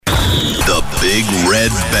The Big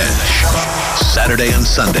Red Bench. Saturday and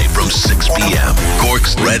Sunday from 6 p.m.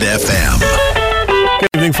 Cork's Red FM. Good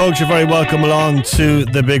evening, folks. You're very welcome along to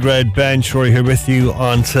the Big Red Bench. We're here with you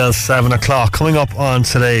until 7 o'clock. Coming up on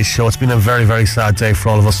today's show, it's been a very, very sad day for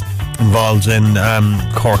all of us involved in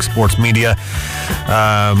Cork sports media,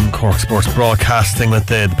 Cork sports broadcasting, with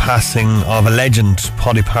the passing of a legend.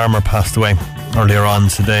 Paudie Palmer passed away earlier on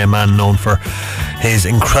today, a man known for his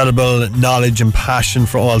incredible knowledge and passion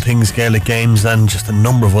for all things Gaelic games and just a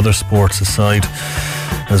number of other sports aside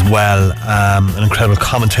as well. An incredible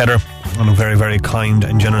commentator and a very, very kind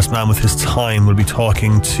and generous man with his time. We'll be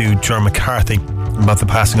talking to Ger McCarthy about the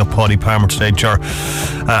passing of Paudie Palmer today. Ger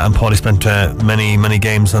and Paudie spent many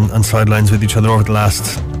games on sidelines with each other over the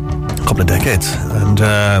last couple of decades, and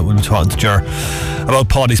we'll be talking to Ger about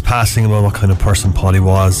Paudie's passing, about what kind of person Paudie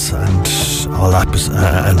was, and all that,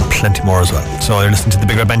 and plenty more as well. So you're listening to the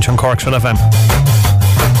Big Red Bench on Cork's Red FM.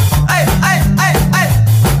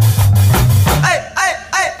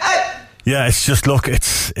 Yeah, it's just, look,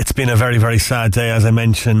 it's been a very, very sad day, as I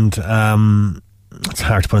mentioned. It's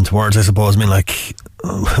hard to put into words, I suppose. I mean, like,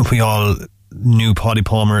 we all knew Paudie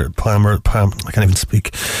Palmer, I can't even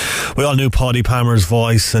speak. We all knew Paudie Palmer's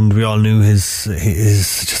voice, and we all knew his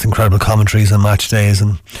just incredible commentaries on match days,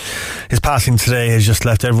 and his passing today has just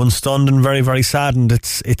left everyone stunned and very, very saddened.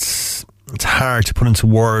 It's hard to put into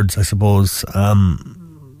words, I suppose.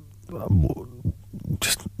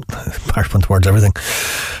 Just hard to put into words everything.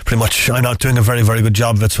 Pretty much, I'm not doing a very, very good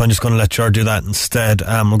job of it, so I'm just going to let Ger do that instead.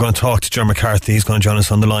 We're going to talk to Ger McCarthy. He's going to join us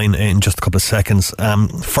on the line in just a couple of seconds.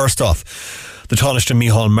 First off, the Taoiseach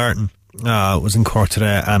Miles Martin was in Cork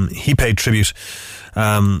today. He paid tribute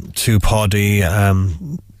to Paudie,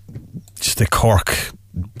 just a Cork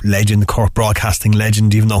legend, the Cork broadcasting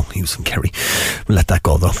legend, even though he was from Kerry. We'll let that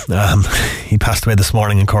go though. He passed away this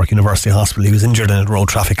morning in Cork University Hospital. He was injured in a road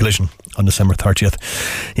traffic collision on December 30th.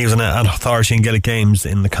 He was an authority in Gaelic games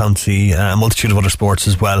in the county, a multitude of other sports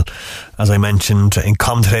as well, as I mentioned, and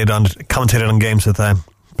commentated on games with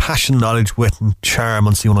passion, knowledge, wit and charm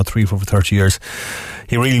on C103 for over 30 years.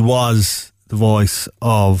 He really was the voice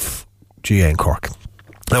of GAA in Cork.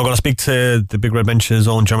 Now we're going to speak to the Big Red Bench's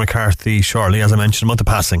own Ger McCarthy shortly, as I mentioned, about the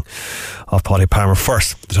passing of Paudie Palmer.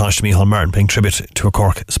 First, the Taoiseach Miles Martin paying tribute to a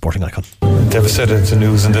Cork sporting icon. Devastated to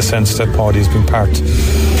news in the sense that Paudie's been part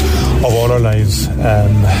of all our lives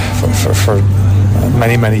for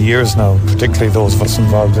many years now, particularly those of us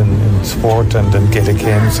involved in sport and in Gaelic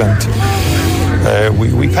games, and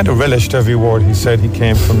we kind of relished every word he said. He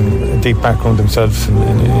came from a deep background himself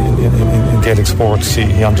in Gaelic sports.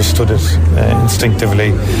 He understood it instinctively,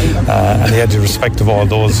 and he had the respect of all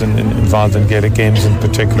those involved in Gaelic games in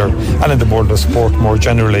particular, and in the world of sport more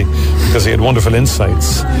generally, because he had wonderful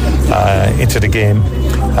insights into the game,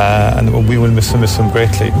 and we will miss him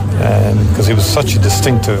greatly, because he was such a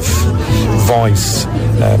distinctive voice,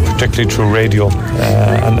 particularly through radio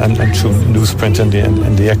and through newsprint and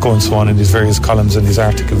the Echo and so on, in these various columns and these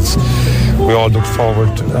articles. We all look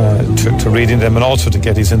forward to reading them, and also to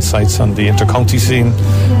get his insights on the inter-county scene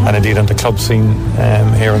and indeed on the club scene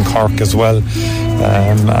here in Cork as well.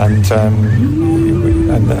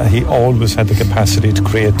 And he always had the capacity to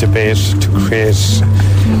create debate, to create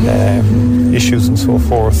issues and so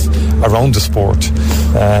forth around the sport,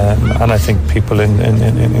 and I think people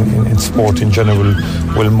in sport in general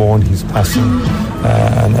will mourn his passing,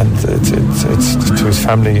 and it's to his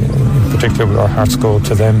family in particular. Our hearts go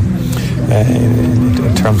to them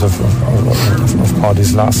in terms of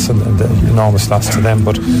Paudie's loss and the enormous loss to them,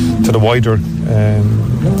 but to the wider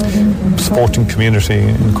sporting community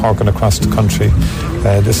in Cork and across the country,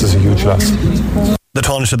 this is a huge loss. The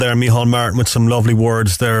Taoiseach there, Miles Martin, with some lovely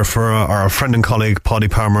words there for our friend and colleague Paudie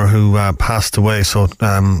Palmer, who passed away so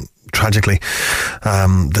tragically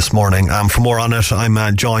this morning. For more on it,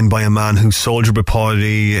 I'm joined by a man who soldiered with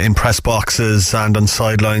Paudie in press boxes and on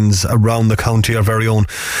sidelines around the county, our very own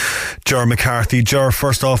Ger McCarthy. Ger,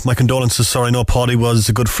 first off, my condolences. Sorry, I know Paudie was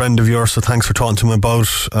a good friend of yours, so thanks for talking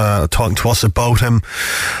to us about him.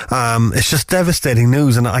 It's just devastating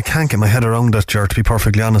news, and I can't get my head around it, Ger, to be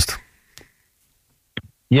perfectly honest.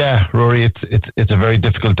 Yeah, Rory, it's a very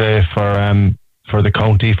difficult day for the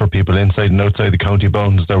county, for people inside and outside the county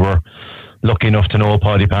bounds that were lucky enough to know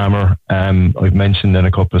Paudie Palmer. I've mentioned in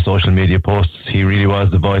a couple of social media posts, he really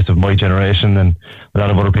was the voice of my generation and a lot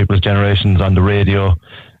of other people's generations on the radio.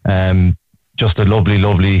 Just a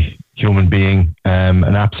lovely human being,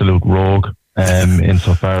 an absolute rogue,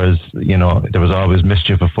 insofar as, you know, there was always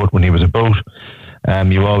mischief afoot when he was about.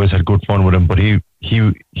 You always had good fun with him, but he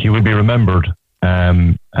would be remembered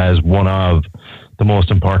as one of the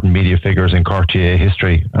most important media figures in Cork GAA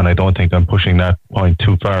history, and I don't think I'm pushing that point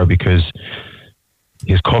too far, because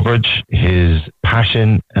his coverage, his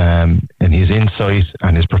passion, and his insight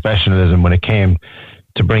and his professionalism when it came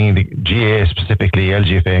to bringing the GAA, specifically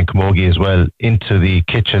LGFA and Camogie as well, into the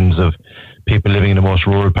kitchens of people living in the most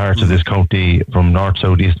rural parts of this county, from north,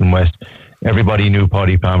 south, east and west. Everybody knew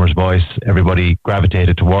Paudie Palmer's voice. Everybody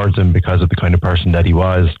gravitated towards him because of the kind of person that he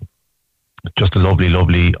was. Just a lovely,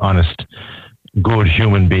 lovely, honest, good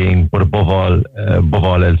human being, but above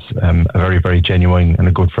all else, a very, very genuine and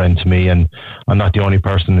a good friend to me. And I'm not the only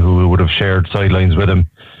person who would have shared sidelines with him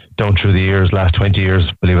down through the years, last 20 years,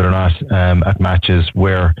 believe it or not, at matches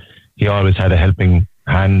where he always had a helping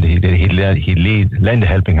hand. He'd lend a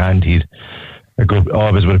helping hand. He'd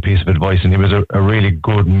always with a piece of advice, and he was a really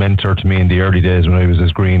good mentor to me in the early days when I was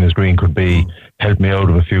as green could be. Helped me out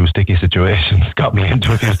of a few sticky situations, got me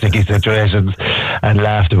into a few sticky situations, and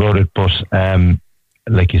laughed about it. But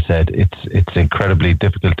like you said, it's incredibly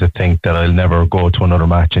difficult to think that I'll never go to another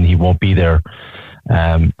match and he won't be there.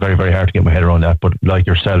 Very, very hard to get my head around that. But like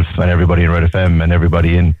yourself and everybody in Red FM and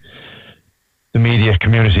everybody in the media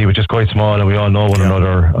community, which is quite small, and we all know one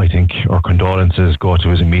another, I think our condolences go to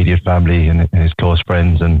his immediate family and his close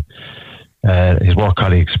friends and his work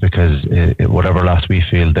colleagues, because whatever loss we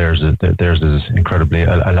feel, theirs is incredibly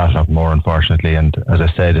a lot more, unfortunately. And as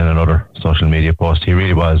I said in another social media post, he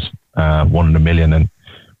really was one in a million, and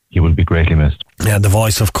he will be greatly missed. Yeah, the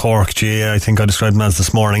voice of Cork GAA, I think I described him as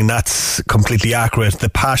this morning. That's completely accurate. The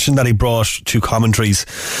passion that he brought to commentaries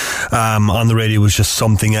on the radio was just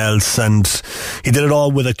something else, and he did it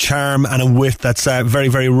all with a charm and a wit that's very,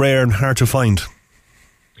 very rare and hard to find.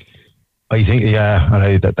 I think,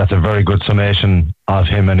 and that's a very good summation of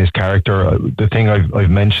him and his character. The thing I've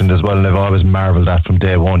mentioned as well, and I've always marvelled at from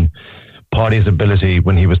day one, Paudie's ability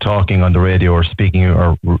when he was talking on the radio or speaking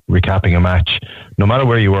or recapping a match, no matter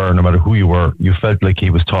where you were, no matter who you were, you felt like he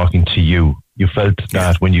was talking to you. You felt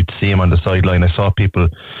that when you'd see him on the sideline. I saw people,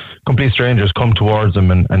 complete strangers, come towards him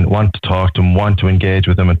and want to talk to him, want to engage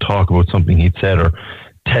with him and talk about something he'd said, or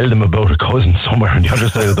tell them about a cousin somewhere on the other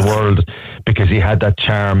side of the world, because he had that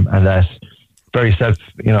charm and that very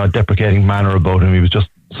deprecating manner about him. He was just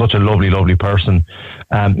such a lovely, lovely person.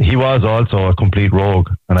 He was also a complete rogue,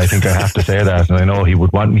 and I think I have to say that, and I know he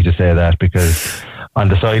would want me to say that, because on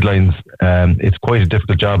the sidelines, it's quite a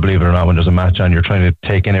difficult job, believe it or not, when there's a match on. You're trying to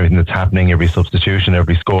take in everything that's happening, every substitution,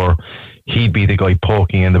 every score. He'd be the guy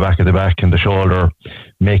poking in the back of the back and the shoulder,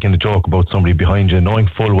 making a joke about somebody behind you, knowing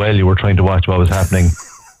full well you were trying to watch what was happening,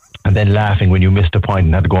 and then laughing when you missed a point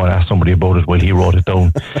and had to go and ask somebody about it while he wrote it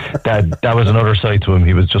down. That was another side to him.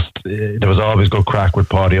 He was just, there was always good crack with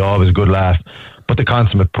Paudie, always a good laugh, but the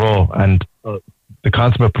consummate pro and the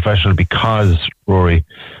consummate professional, because, Ruairi,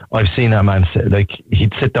 I've seen that man,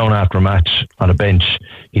 he'd sit down after a match on a bench,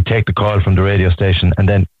 he'd take the call from the radio station, and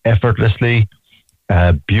then effortlessly,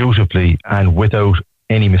 beautifully, and without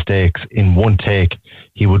any mistakes, in one take,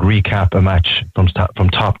 he would recap a match from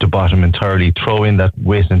top to bottom entirely, throw in that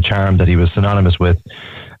wit and charm that he was synonymous with,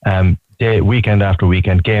 weekend after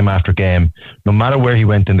weekend, game after game. No matter where he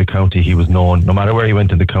went in the county, he was known. No matter where he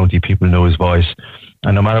went in the county, people knew his voice.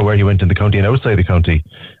 And no matter where he went in the county and outside the county,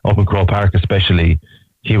 up in Croke Park especially,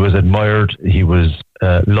 he was admired. He was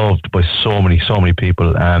loved by so many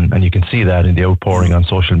people, and you can see that in the outpouring on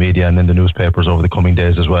social media and in the newspapers over the coming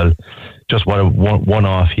days as well. Just what a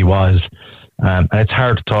one-off he was, and it's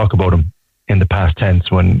hard to talk about him in the past tense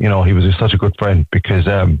when he was such a good friend, because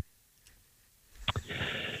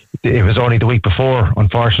it was only the week before,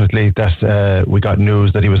 unfortunately, that we got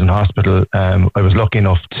news that he was in hospital. I was lucky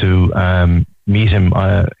enough to meet him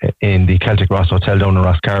in the Celtic Ross Hotel down in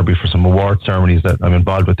Rosscarbery for some award ceremonies that I'm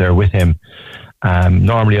involved with there with him.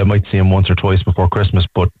 Normally I might see him once or twice before Christmas,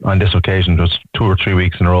 but on this occasion it was 2 or 3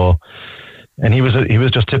 weeks in a row. And he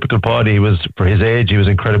was just typical Paudie. He was, for his age, he was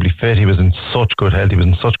incredibly fit. He was in such good health. He was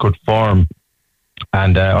in such good form.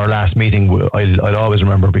 And our last meeting, I'll always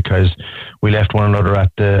remember, because we left one another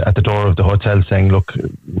at the door of the hotel saying, "Look,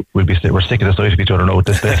 we're sick of the sight of each other now at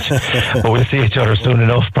this stage, but we'll see each other soon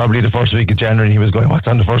enough, probably the first week of January." And he was going, "What's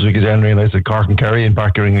on the first week of January?" And I said, "Cork and Kerry in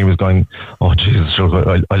Park Ring." And he was going, "Oh Jesus,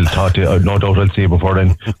 I'll talk to you. No doubt I'll see you before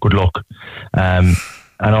then. Good luck."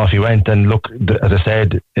 And off he went. And look, as I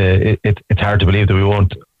said, it's hard to believe that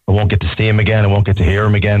I won't get to see him again. I won't get to hear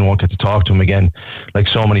him again. I won't get to talk to him again. Like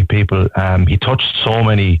so many people, he touched so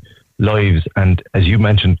many lives. And as you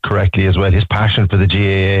mentioned correctly as well, his passion for the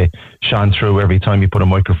GAA shone through every time he put a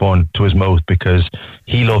microphone to his mouth, because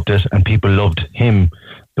he loved it and people loved him,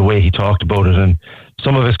 the way he talked about it. And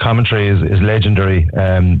some of his commentary is legendary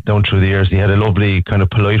down through the years. He had a lovely kind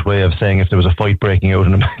of polite way of saying if there was a fight breaking out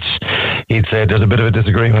in a match, he'd say there's a bit of a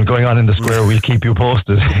disagreement going on in the square, we'll keep you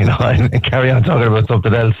posted, and carry on talking about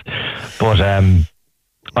something else. But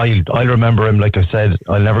I'll remember him, like I said.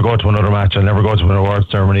 I'll never go to another match, I'll never go to an awards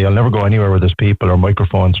ceremony, I'll never go anywhere where there's people or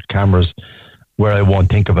microphones or cameras where I won't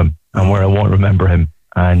think of him and where I won't remember him.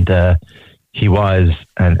 And he was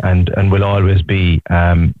and will always be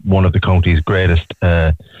one of the county's greatest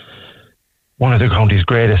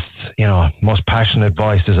most passionate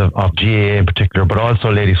voices of GAA in particular, but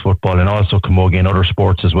also ladies football and also camogie and other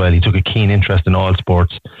sports as well. He took a keen interest in all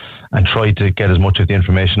sports and tried to get as much of the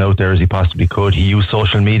information out there as he possibly could. He used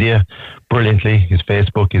social media brilliantly. His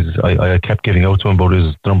Facebook, I kept giving out to him about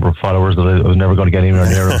his number of followers that I was never going to get anywhere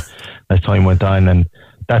near him as time went on, and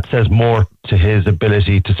that says more to his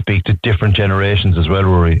ability to speak to different generations as well,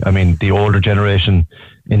 Ruairi. I mean, the older generation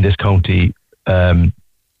in this county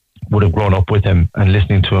would have grown up with him and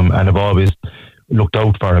listening to him and have always looked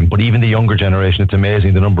out for him. But even the younger generation, it's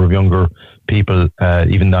amazing the number of younger people,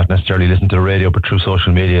 even not necessarily listening to the radio, but through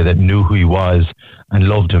social media, that knew who he was and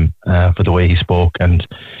loved him for the way he spoke. And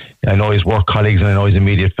I know his work colleagues and I know his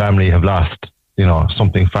immediate family have lost,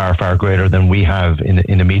 something far, far greater than we have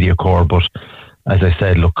in the media corps. But as I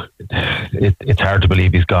said, look, it's hard to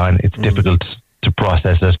believe he's gone. It's difficult to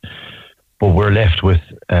process it. But we're left with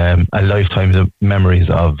a lifetime of memories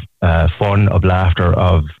of fun, of laughter,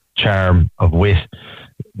 of charm, of wit,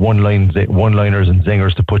 one-liners and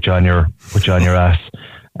zingers to put you on your ass.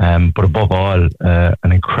 But above all,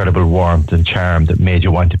 an incredible warmth and charm that made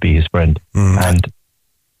you want to be his friend. And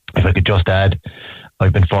if I could just add,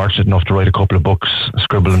 I've been fortunate enough to write a couple of books,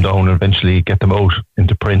 scribble them down, and eventually get them out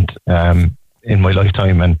into print in my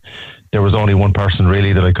lifetime. And there was only one person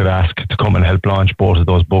really that I could ask to come and help launch both of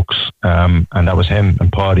those books, and that was him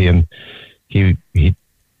and Paudie. And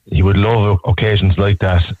he would love occasions like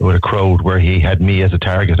that with a crowd where he had me as a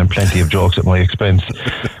target and plenty of jokes at my expense.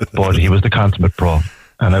 But he was the consummate pro,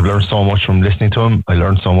 and I've learned so much from listening to him. I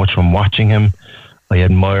learned so much from watching him. I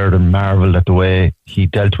admired and marvelled at the way he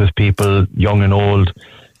dealt with people, young and old,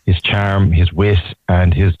 his charm, his wit,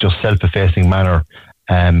 and his just self-effacing manner.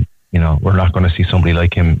 We're not going to see somebody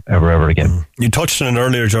like him ever again. You touched on it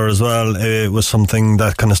earlier, Ger, as well. It was something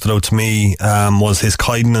that kind of stood out to me, was his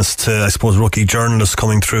kindness to, I suppose, rookie journalists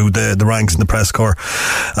coming through the ranks in the press corps.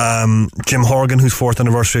 Jim Horgan, whose 4th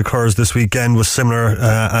anniversary occurs this weekend, was similar,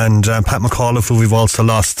 and Pat McAuliffe, who we've also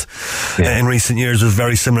lost in recent years, was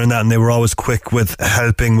very similar in that, and they were always quick with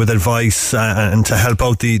helping with advice and to help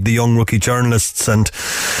out the young rookie journalists. And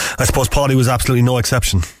I suppose Paudie was absolutely no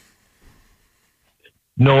exception.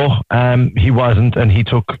 No, he wasn't, and he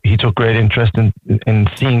took great interest in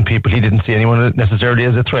seeing people. He didn't see anyone necessarily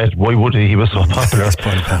as a threat. Why would he? He was so popular.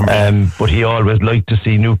 But he always liked to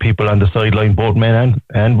see new people on the sideline, both men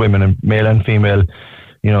and women, and male and female,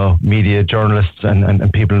 media journalists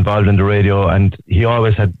and people involved in the radio. And he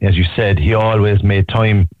always had, as you said, he always made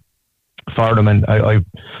time for them. And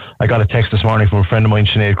I got a text this morning from a friend of mine,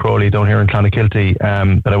 Sinead Crowley, down here in Clonakilty,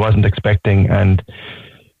 that I wasn't expecting, and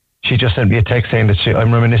she just sent me a text saying that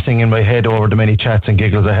I'm reminiscing in my head over the many chats and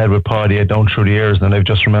giggles I had with Paudie down through the years, and I've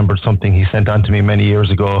just remembered something he sent on to me many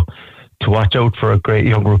years ago, to watch out for a great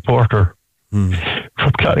young reporter from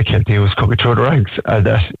Clonakilty who was coming through the ranks, and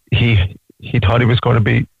that he thought he was going to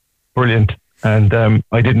be brilliant, and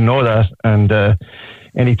I didn't know that. And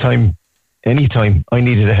anytime I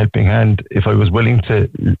needed a helping hand, if I was willing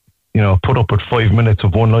to put up with 5 minutes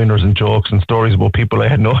of one-liners and jokes and stories about people I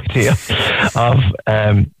had no idea of,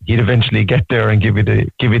 he'd eventually get there and give you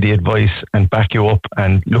the advice and back you up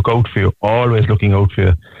and look out for you, always looking out for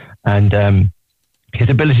you. And his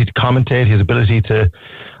ability to commentate, his ability to,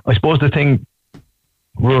 I suppose the thing,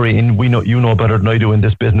 Ruairi, and you know better than I do in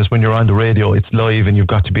this business, when you're on the radio, it's live and you've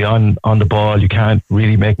got to be on the ball. You can't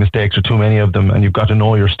really make mistakes, or too many of them, and you've got to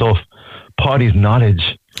know your stuff. Paudie's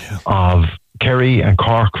knowledge of Kerry and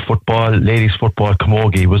Cork football, ladies football,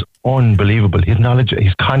 camogie was unbelievable. His knowledge,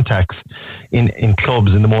 his contacts in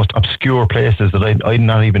clubs in the most obscure places that I'd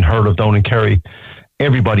not even heard of down in Kerry.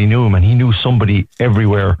 Everybody knew him, and he knew somebody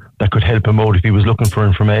everywhere that could help him out if he was looking for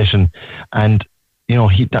information. And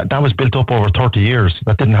that was built up over 30 years.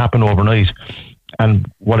 That didn't happen overnight. And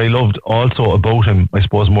what I loved also about him, I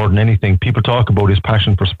suppose more than anything, people talk about his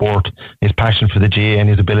passion for sport, his passion for the GAA, and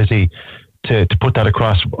his ability to put that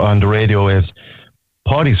across on the radio. Is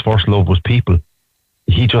Paudie's first love was people.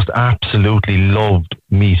 He just absolutely loved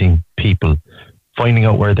meeting people, finding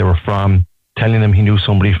out where they were from, telling them he knew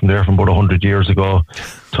somebody from there from about 100 years ago,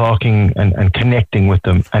 talking and connecting with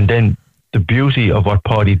them. And then the beauty of what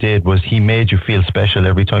Paudie did was he made you feel special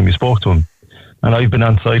every time you spoke to him. And I've been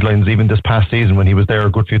on sidelines even this past season when he was there a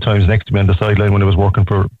good few times next to me on the sideline when I was working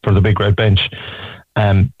for the Big Red Bench.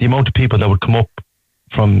 the amount of people that would come up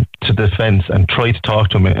to the fence and try to talk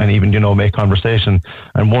to him and even, make conversation.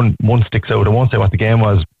 And one sticks out. I won't say what the game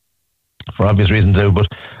was for obvious reasons now, but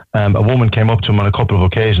a woman came up to him on a couple of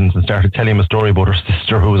occasions and started telling him a story about her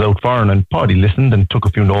sister who was out foreign, and Paudie listened and took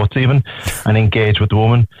a few notes even and engaged with the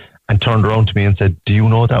woman and turned around to me and said, "Do you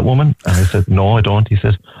know that woman?" And I said, "No, I don't." He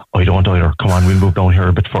said, "I don't either. Come on, we'll move down here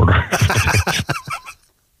a bit further."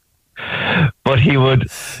 But he would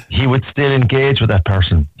still engage with that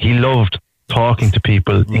person. He loved talking to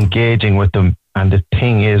people, engaging with them. And the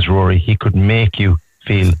thing is, Ruairi, he could make you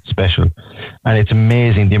feel special. And it's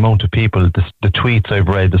amazing the amount of people, the tweets I've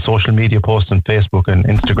read, the social media posts on Facebook and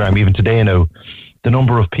Instagram, even today now, the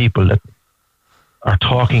number of people that are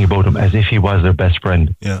talking about him as if he was their best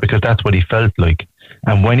friend, because that's what he felt like.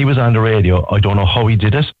 And when he was on the radio, I don't know how he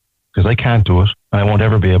did it, because I can't do it and I won't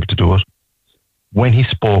ever be able to do it. When he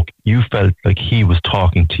spoke, you felt like he was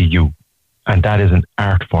talking to you. And that is an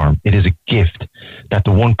art form. It is a gift that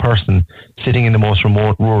the one person sitting in the most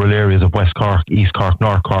remote rural areas of West Cork, East Cork,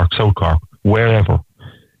 North Cork, South Cork, wherever,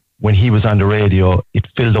 when he was on the radio, it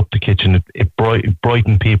filled up the kitchen. It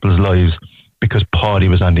brightened people's lives because Paudie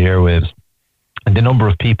was on the airwaves. And the number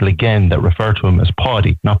of people, again, that refer to him as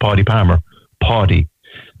Paudie, not Paudie Palmer, Paudie,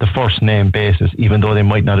 the first name basis, even though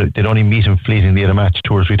they'd only meet him fleetingly at a match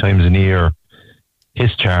 2 or 3 times in a year.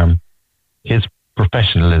 His charm, his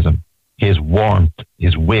professionalism, his warmth,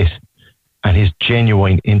 his wit, and his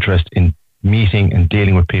genuine interest in meeting and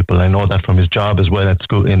dealing with people. I know that from his job as well at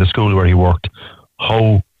school, in the school where he worked,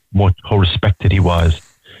 how respected he was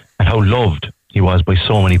and how loved he was by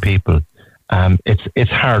so many people.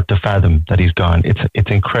 It's hard to fathom that he's gone. It's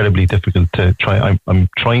incredibly difficult to try. I'm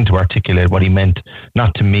trying to articulate what he meant,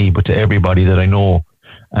 not to me, but to everybody that I know.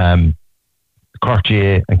 Cork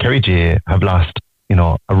GAA and Kerry GAA have lost,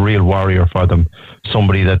 a real warrior for them,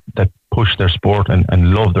 somebody that pushed their sport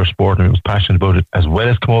and loved their sport and was passionate about it, as well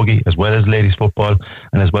as camogie, as well as ladies football,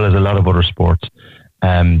 and as well as a lot of other sports.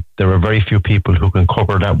 There are very few people who can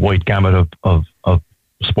cover that wide gamut of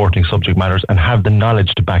sporting subject matters and have the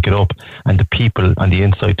knowledge to back it up and the people on the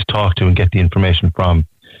inside to talk to and get the information from.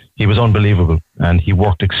 He was unbelievable and he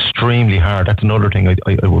worked extremely hard. That's another thing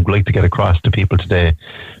I would like to get across to people today.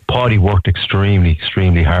 Paudie worked extremely,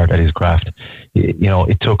 extremely hard at his craft.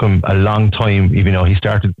 It took him a long time, even though he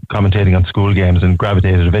started commentating on school games and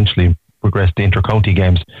gravitated, eventually progressed to inter-county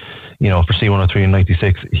games, for C103 in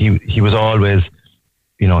 96. He was always,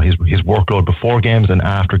 his workload before games and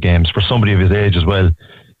after games, for somebody of his age as well.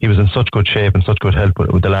 He was in such good shape and such good health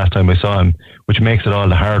with the last time I saw him, which makes it all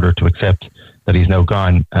the harder to accept that he's now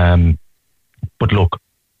gone. But look,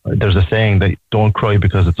 there's a saying that don't cry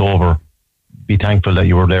because it's over. Be thankful that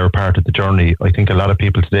you were there, part of the journey. I think a lot of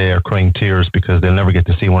people today are crying tears because they'll never get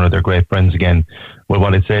to see one of their great friends again. Well,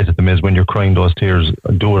 what I'd say to them is, when you're crying those tears,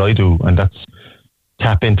 do what I do, and that's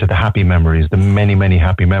tap into the happy memories, the many, many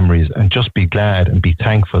happy memories, and just be glad and be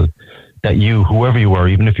thankful that you, whoever you were,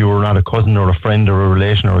 even if you were not a cousin or a friend or a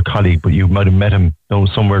relation or a colleague, but you might have met him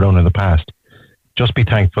somewhere down in the past, just be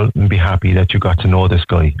thankful and be happy that you got to know this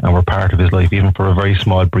guy and were part of his life, even for a very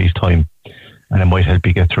small, brief time. And it might help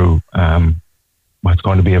you get through what's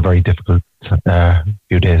going to be a very difficult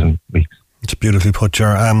few days and weeks. It's beautifully put,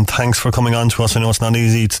 Ger. Thanks for coming on to us. I know it's not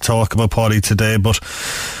easy to talk about Paudie today, but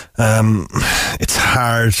it's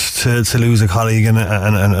hard to lose a colleague and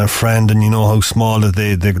a friend, and you know how small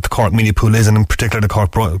the Cork media pool is, and in particular the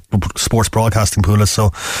Cork sports broadcasting pool is. So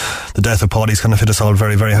the death of Paudie's kind of hit us all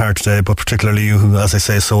very, very hard today, but particularly you, who, as I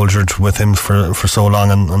say, soldiered with him for so long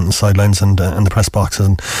on the sidelines and the press boxes,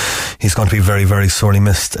 and he's going to be very, very sorely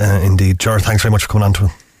missed indeed. Ger, thanks very much for coming on to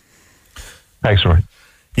him. Thanks, Roy.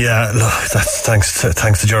 Yeah, look, that's thanks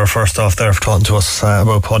to Ger first off there for talking to us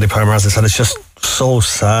about Paudie Palmer. As I said, it's just so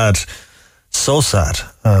sad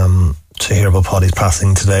to hear about Paudie's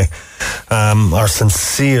passing today. Our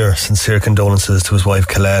sincere condolences to his wife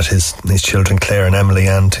Colette, his children Claire and Emily,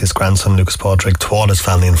 and his grandson Lucas Padraig, to all his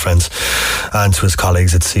family and friends, and to his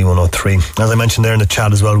colleagues at C103. As I mentioned there in the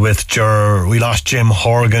chat as well with Ger, we lost Jim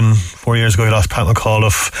Horgan 4 years ago. We lost Pat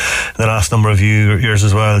McAuliffe in the last number of years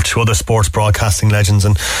as well. 2 other sports broadcasting legends,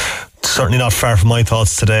 and certainly not far from my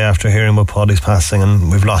thoughts today after hearing about Paudie's passing.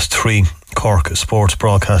 And we've lost 3 Cork sports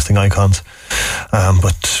broadcasting icons,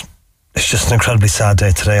 but it's just an incredibly sad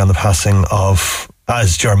day today on the passing of,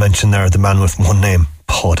 as Ger mentioned there, the man with one name,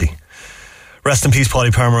 Paudie. Rest in peace,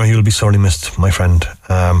 Paudie Palmer. You'll be sorely missed, my friend.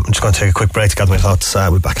 I'm just going to take a quick break to gather my thoughts.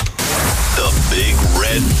 We'll be back. The Big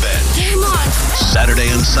Red Bench. Come on, Saturday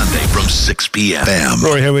and Sunday from 6 p.m.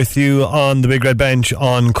 Ruairi here with you on the Big Red Bench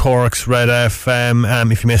on Cork's Red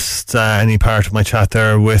FM. If you missed any part of my chat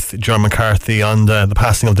there with Ger McCarthy on the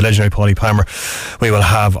passing of the legendary Paudie Palmer, we will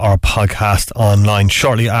have our podcast online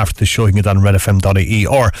shortly after the show. You can get that on redfm.ie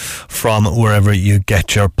or from wherever you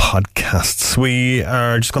get your podcasts. We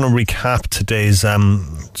are just going to recap today's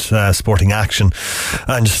sporting action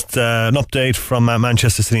and just an update from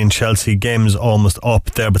Manchester City and Chelsea. Game's almost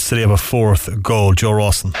up there, but City have a fourth goal. Joe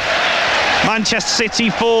Rawson. Manchester City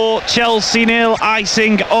 4, Chelsea 0,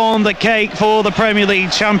 icing on the cake for the Premier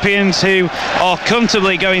League champions, who are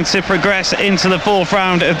comfortably going to progress into the fourth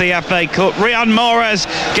round of the FA Cup. Riyad Mahrez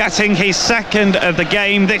getting his second of the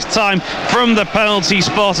game, this time from the penalty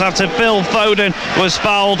spot after Phil Foden was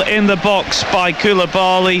fouled in the box by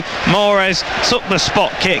Koulibaly. Mahrez took the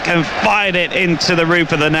spot kick and fired it into the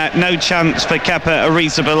roof of the net. No chance for Kepa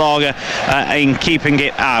Arrizabalaga in keeping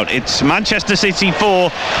it out. It's Manchester City 4,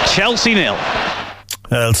 Chelsea 0.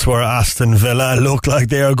 Elsewhere, Aston Villa look like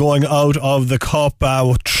they are going out of the cup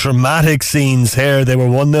with traumatic scenes here. They were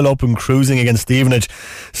 1-0 up and cruising against Stevenage.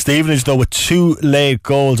 Stevenage, though, with two late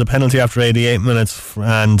goals, a penalty after 88 minutes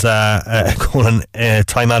and a goal and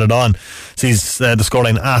time added on, sees the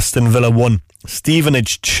scoreline Aston Villa 1,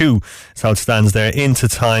 Stevenage 2 is how it stands there. Into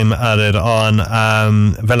time added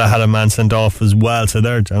on. Villa had a man sent off as well, so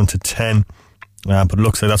they're down to 10. But it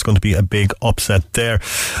looks like that's going to be a big upset there.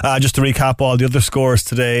 Just to recap all the other scores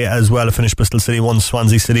today as well. It finished Bristol City 1,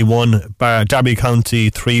 Swansea City 1, Derby County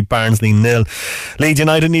 3, Barnsley 0. Leeds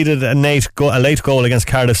United needed a late goal against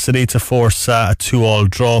Cardiff City to force a 2-2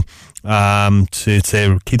 draw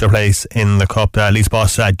to keep their place in the cup. Leeds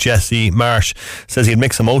boss Jesse Marsh says he had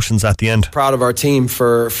mixed emotions at the end. Proud of our team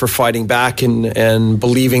for fighting back and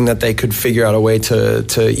believing that they could figure out a way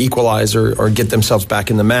to equalise or get themselves back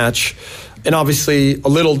in the match. And obviously a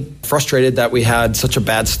little frustrated that we had such a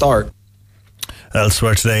bad start.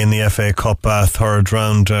 Elsewhere today in the FA Cup third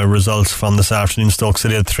round results from this afternoon. Stoke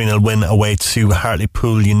City had a 3-0 win away to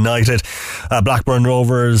Hartlepool United. Blackburn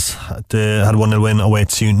Rovers had a 1-0 win away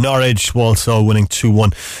to Norwich. Walsall winning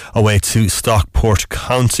 2-1 away to Stockport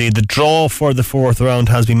County. The draw for the fourth round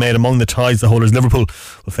has been made among the ties. The holders Liverpool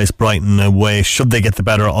will face Brighton away should they get the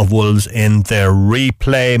better of Wolves in their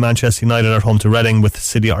replay. Manchester United at home to Reading with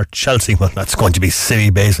City or Chelsea. Well, that's going to be City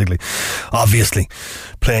basically, obviously,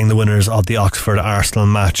 playing the winners of the Oxford-Arsenal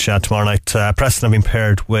match tomorrow night. Preston have been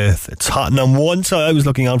paired with Tottenham. One so I was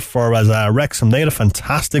looking out for was Wrexham. They had a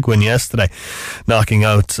fantastic win yesterday, knocking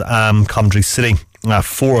out Coventry City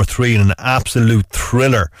 4-3 in an absolute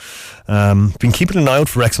thriller. Been keeping an eye out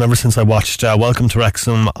for Wrexham ever since I watched Welcome to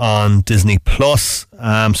Wrexham on Disney Plus.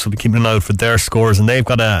 So been keeping an eye out for their scores, and they've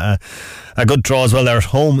got a good draw as well. They're at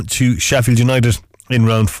home to Sheffield United in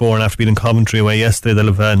round 4, and after beating Coventry away yesterday,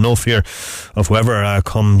 they'll have no fear of whoever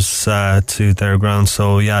comes to their ground.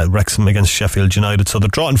 So yeah, Wrexham against Sheffield United. So the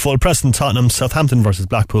draw in full: Preston, Tottenham, Southampton versus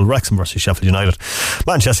Blackpool, Wrexham versus Sheffield United,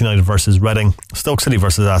 Manchester United versus Reading, Stoke City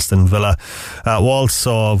versus Aston Villa,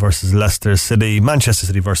 Walsall versus Leicester City, Manchester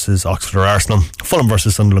City versus Oxford or Arsenal, Fulham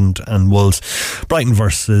versus Sunderland and Wolves, Brighton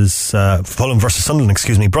versus Fulham versus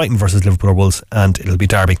Sunderland, Brighton versus Liverpool or Wolves, and it'll be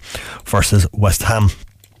Derby versus West Ham.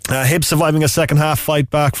 Hibs surviving a second half fight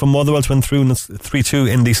back from Motherwell to win through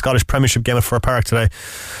 3-2 in the Scottish Premiership game at Fir Park today.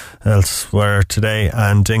 Elsewhere today,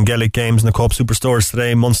 and in Gaelic games in the Co-op Superstores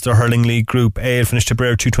today, Munster Hurling League Group A finished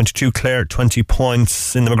Tipperary 2-22, Clare 20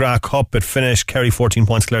 points. In the McGrath Cup it finished Kerry 14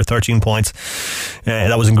 points, Clare 13 points.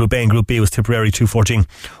 That was in Group A. In Group B was Tipperary 2-14,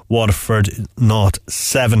 Waterford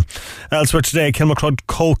 0-7. Elsewhere today, Kilmacud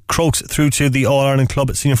croaks through to the All-Ireland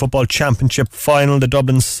Club Senior Football Championship final. The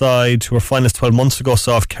Dublin side, who were finalists 12 months ago,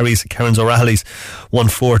 saw off Kerry's Kerrins O'Reilly's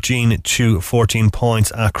 1-14 to 14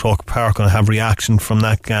 points at Croke Park. Going to have reaction from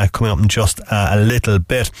that coming up in just a little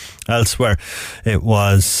bit. Elsewhere, it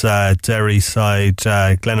was Derry side,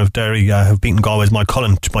 Glen of Derry have beaten Galway's Mike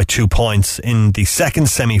Cullen by 2 points in the second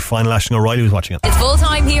semi-final. Ashton O'Reilly was watching it. It's full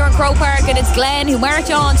time here in Croke Park, and it's Glen who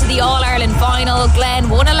march on to the All-Ireland final. Glen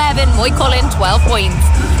 1-11, Mike Cullen 12 points.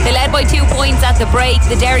 They led by 2 points at the break.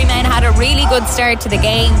 The Derry men had a really good start to the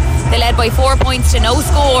game. They led by 4 points to no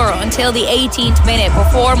score until the 18th minute,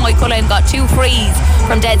 before Mike Cullen got 2 frees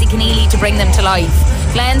from Desi Keneally to bring them to life.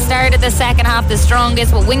 Glen started the second half the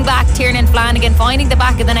strongest, with wing-back Tiernan Flanagan finding the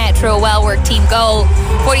back of the net through a well-worked team goal.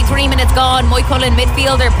 43 minutes gone, Mike Cullen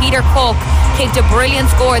midfielder Peter Cook kicked a brilliant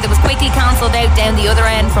score that was quickly cancelled out down the other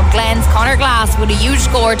end from Glen's Conor Glass with a huge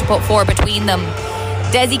score to put 4 between them.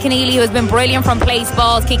 Desi Keneally, who has been brilliant from place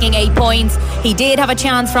balls, kicking 8 points. He did have a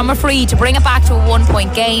chance from a free to bring it back to a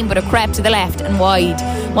 1-point game, but it crept to the left and wide.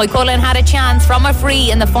 Mike Cullen had a chance from a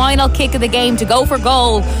free in the final kick of the game to go for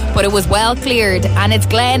goal, but it was well cleared. And it's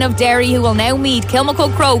Glen of Derry who will now meet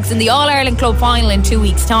Kilmacud Crokes in the All-Ireland Club final in 2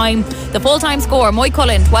 weeks' time. The full-time score, Mike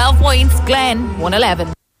Cullen 12 points, Glen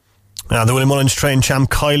 111. The William Mullins trained champ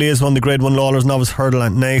Kylie has won the Grade 1 Lawlers Novice Hurdle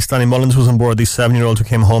at Naas. Danny Mullins was on board the 7-year-old who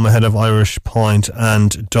came home ahead of Irish Point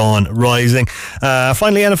and Dawn Rising.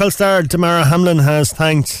 Finally, NFL star Damara Hamlin has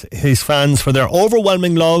thanked his fans for their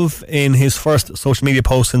overwhelming love in his first social media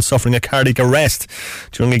post since suffering a cardiac arrest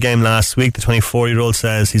during a game last week. The 24-year-old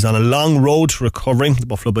says he's on a long road to recovery. The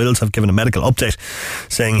Buffalo Bills have given a medical update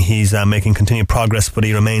saying he's making continued progress, but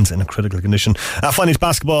he remains in a critical condition. Finally, to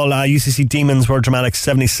basketball, UCC Demons were dramatic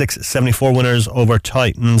 76-74 winners over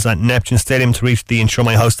Titans at Neptune Stadium to reach the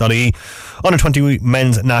InsureMyHouse.ie Under 20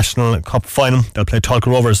 Men's National Cup final. They'll play Tolka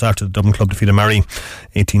Rovers after the Dublin club defeated Mary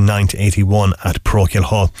 89-81 at Parochial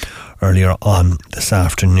Hall earlier on this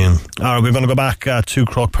afternoon. We're going to go back to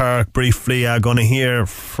Croke Park briefly. Going to hear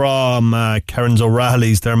from Kerins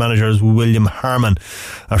O'Reilly's, their managers William Harmon,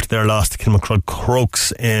 after their loss to Kilmacud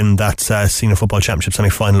Crokes in that Senior Football Championship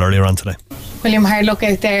semi-final earlier on today. William, hard luck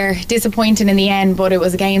out there, disappointing in the end, but it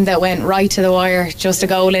was a game that went right to the wire, just a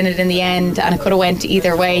goal in it in the end, and it could have went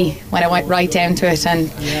either way when it went right down to it. And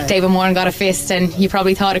David Moran got a fist, and you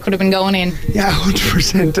probably thought it could have been going in. Yeah,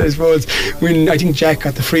 100%. I suppose when I think Jack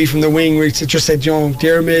got the free from the wing, we just said,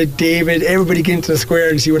 Dermot, David, everybody get into the square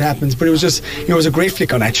and see what happens. But it was just, it was a great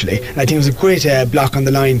flick on actually, and I think it was a great block on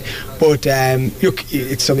the line. But look,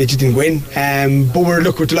 it's something that you didn't win. But we're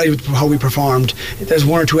delighted with how we performed. There's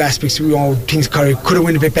one or two aspects things could have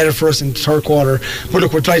went a bit better for us in the third quarter. But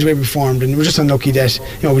look, we're delighted with the way we performed, and we're just unlucky that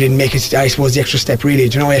we didn't make it. I suppose the extra step really,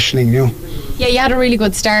 Aisling, Yeah, you had a really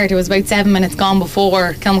good start. It was about 7 minutes gone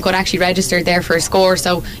before Kilmacud actually registered there for a score,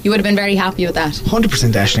 so you would have been very happy with that.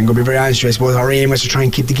 100%, Aisling. I'll be very honest with you. I suppose our aim was to try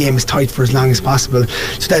and keep the game as tight for as long as possible,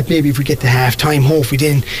 so that maybe if we get to half time, hopefully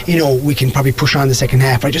then we can probably push on the second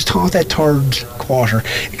half. I just thought that third quarter,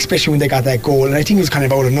 especially when they got that goal, and I think it was kind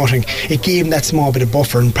of out of nothing, it gave them that small bit of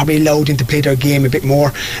buffer and probably allowed them to play their game a bit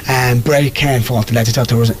more. But I can't fault the lads. I thought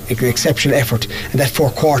there was an exceptional effort in that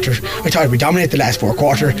fourth quarter. I thought we dominated the last fourth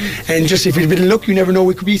quarter, and just if we had a bit of luck, you never know,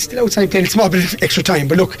 we could be still outside playing a small bit of extra time.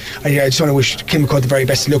 But look, I just want to wish Kilmacud the very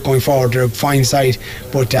best of luck going forward. They're a fine side,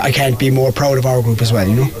 but I can't be more proud of our group as well,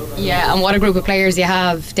 Yeah, and what a group of players you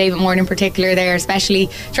have. David Moore in particular there, especially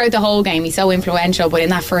throughout the whole game. He's so influential, but in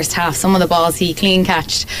that first half, some of the balls he clean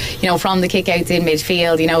catched, from the kick-outs in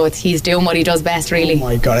midfield, he's doing what he does best, really. Oh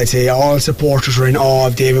my God, I'd say all supporters were in awe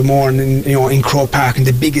of David Moore in Croke Park, and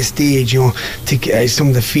the biggest stage, some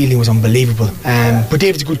of the feeling was unbelievable. But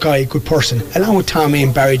David's a good guy, a good person, along with Tommy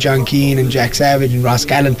and Barry John Keane and Jack Savage and Ross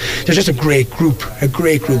Gallen. They're just a great group.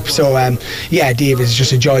 So David is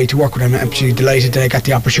just a joy to work with. I'm absolutely delighted that I got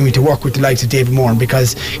the opportunity to work with the likes of David Moore,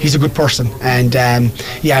 because he's a good person, and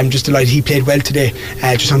I'm just delighted he played well today.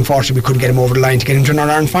 Just unfortunately we couldn't get him over the line to get him to an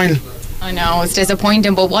All-Ireland final. I know, it's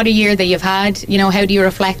disappointing, but what a year that you've had. How do you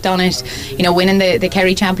reflect on it? Winning the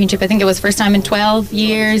Kerry Championship, I think it was first time in 12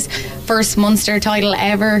 years, first Munster title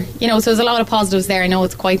ever, so there's a lot of positives there. I know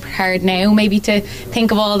it's quite hard now maybe to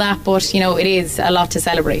think of all that, but it is a lot to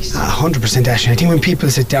celebrate. 100%, Ashley. I think when people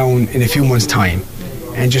sit down in a few months' time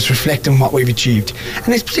and just reflect on what we've achieved, and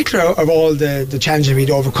it's particular of all the challenges we'd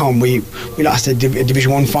overcome. We lost a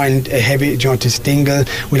Division 1 final heavy to Stingle,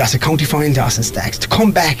 we lost a county final to Austin Stacks. To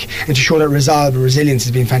come back and to show that resolve and resilience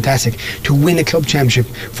has been fantastic. To win a club championship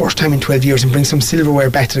first time in 12 years and bring some silverware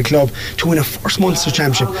back to the club, to win a first Munster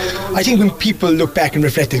championship, I think when people look back and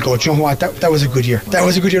reflect, they'll go, do you know what, that was a good year. That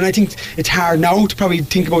was a good year. And I think it's hard now to probably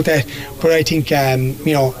think about that, but I think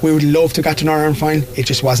we would love to have got to an All-Ireland final. It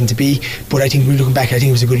just wasn't to be, but I think we're looking back, I think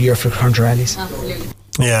it was a good year for Country Rallies. Absolutely.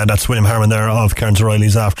 Yeah, that's William Harmon there of Cairns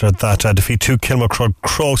O'Reilly's after that defeat to Kilmacud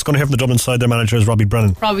Crokes. Going to hear from the Dublin side, their manager is Robbie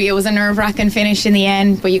Brennan. Robbie, it was a nerve-wracking finish in the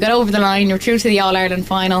end, but you got over the line, you're through to the All-Ireland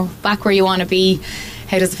final, back where you want to be.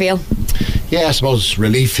 How does it feel? Yeah, I suppose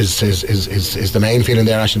relief is the main feeling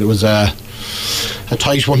there. Actually, it was a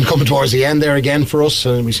tight one coming towards the end there again for us,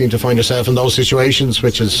 and we seem to find ourselves in those situations,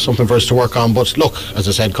 which is something for us to work on. But look, as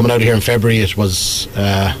I said, coming out of here in February, it was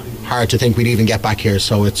hard to think we'd even get back here,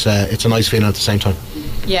 so it's a nice feeling at the same time.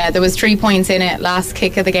 Yeah, there was 3 points in it. Last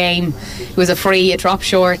kick of the game, it was a free, it dropped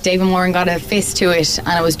short. David Moran got a fist to it, and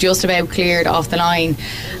it was just about cleared off the line.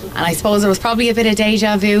 And I suppose there was probably a bit of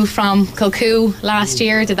deja vu from Kilcoo last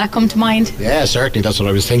year. Did that come to mind? Yeah, certainly. That's what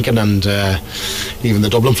I was thinking. And even the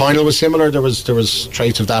Dublin final was similar. There was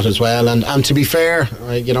traits of that as well. And to be fair,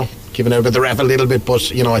 giving out a bit of the ref a little bit,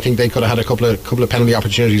 but I think they could have had a couple of penalty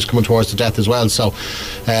opportunities coming towards the death as well. So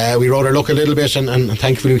we rode our luck a little bit, and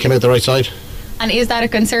thankfully we came out the right side. And is that a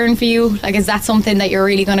concern for you? Like, is that something that you're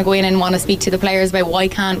really going to go in and want to speak to the players about? Why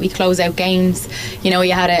can't we close out games? You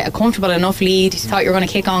had a comfortable enough lead. You thought you were going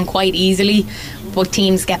to kick on quite easily, but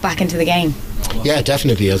teams get back into the game. Yeah,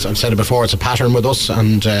 definitely. As I've said it before, it's a pattern with us,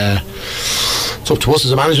 and it's up to us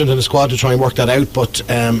as a management and a squad to try and work that out. But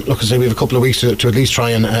look, I say we have a couple of weeks to at least try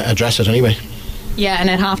and address it anyway. Yeah, and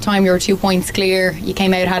at half time you were 2 points clear. You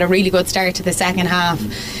came out, had a really good start to the second half,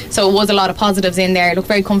 so it was a lot of positives in there. Looked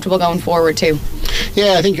very comfortable going forward too.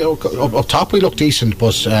 Yeah, I think up top we looked decent,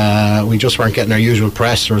 but we just weren't getting our usual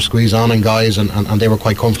press or squeeze on guys, and they were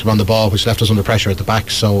quite comfortable on the ball, which left us under pressure at the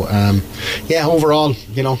back. So yeah, overall,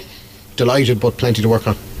 delighted, but plenty to work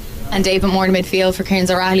on. And David Moore in midfield for Cairns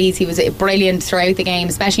O'Reilly's, he was brilliant throughout the game,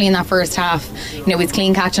 especially in that first half. He was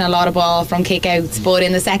clean catching a lot of ball from kick-outs, but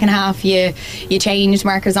in the second half you changed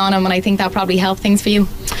markers on him, and I think that probably helped things for you.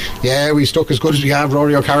 Yeah, we stuck as good as we have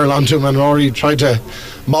Ruairi O'Carroll onto him, and Ruairi tried to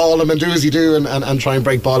maul him and do as he do and try and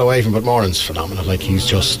break ball away from him. But Moran's phenomenal. Like, he's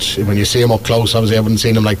just, when you see him up close, obviously I wouldn't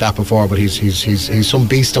seen him like that before, but he's some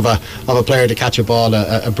beast of a player to catch a ball,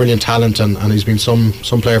 a brilliant talent, and he's been some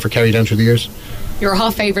player for Kerry down through the years. You're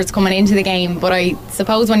hot favourites coming into the game, but I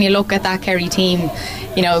suppose when you look at that Kerry team,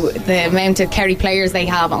 the amount of Kerry players they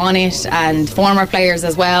have on it, and former players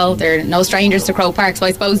as well, they're no strangers to Croke Park, so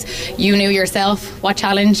I suppose you knew yourself what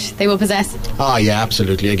challenge they will possess. Oh yeah,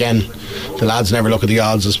 absolutely. Again, the lads never look at the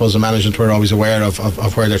odds. I suppose the management were always aware of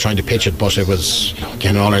where they're trying to pitch it, but it was,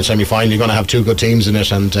 again, all in semi-final, you're going to have two good teams in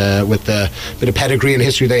it, and with the bit of pedigree and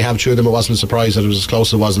history they have through them, it wasn't a surprise that it was as close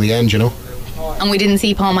as it was in the end, And we didn't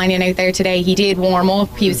see Paul Mannion out there today. He did warm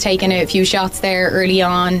up. He was taking a few shots there early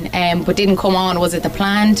on, but didn't come on. Was it the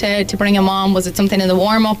plan to bring him on? Was it something in the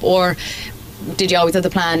warm-up, or did you always have the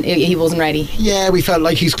plan he wasn't ready? Yeah, we felt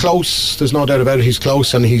like he's close. There's no doubt about it. He's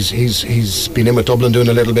close, and he's been in with Dublin doing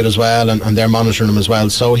a little bit as well, and they're monitoring him as well.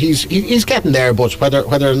 So he's getting there, but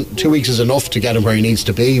whether 2 weeks is enough to get him where he needs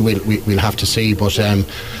to be, we'll have to see. But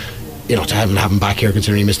to have him back here,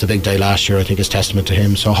 considering he missed a big day last year, I think is testament to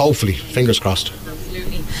him. So hopefully, fingers crossed.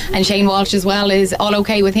 Absolutely. And Shane Walsh as well, is all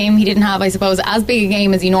okay with him? He didn't have, I suppose, as big a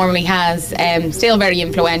game as he normally has. Still very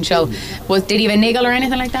influential. Did he have a niggle or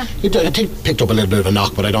anything like that? I think picked up a little bit of a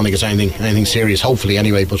knock, but I don't think it's anything serious. Hopefully,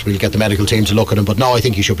 anyway. But we'll get the medical team to look at him. But no, I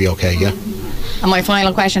think he should be okay. Yeah. And my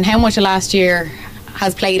final question: how much of last year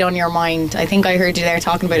has played on your mind? I think I heard you there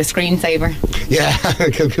talking about a screensaver. Yeah,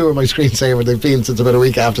 Kilcoo are my screensaver. They've been since about a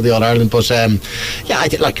week after the All-Ireland. But yeah, I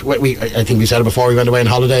think we said it before. We went away on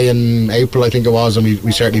holiday in April, I think it was, and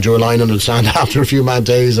we certainly drew a line under the sand after a few mad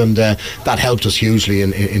days, and that helped us hugely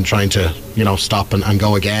in trying to stop and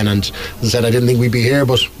go again. And as I said, I didn't think we'd be here,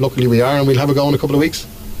 but luckily we are, and we'll have a go in a couple of weeks.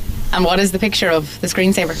 And what is the picture of the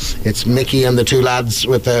screensaver? It's Mickey and the two lads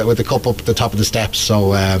with the cup up at the top of the steps.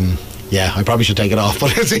 So yeah, I probably should take it off,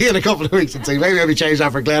 but I'll see you in a couple of weeks and see. Maybe I'll be changed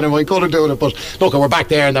that for Glenn, and I could have done it, but look, we're back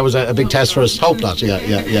there, and that was a big test for us. Hope not. Yeah.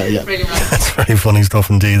 That's very funny stuff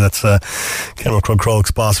indeed. That's Kenmore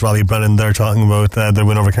Croke's boss, Robbie Brennan, there talking about the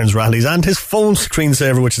win over Cairns O'Reilly's and his phone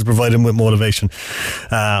screensaver, which has provided him with motivation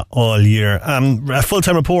all year. A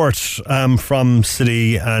full-time report from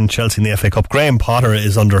City and Chelsea in the FA Cup. Graham Potter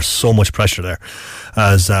is under so much pressure there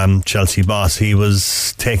as Chelsea boss. He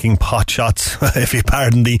was taking pot shots, if you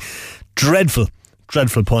pardon the dreadful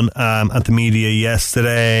pun, at the media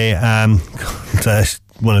yesterday.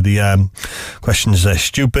 One of the questions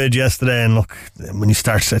stupid yesterday, and look, when you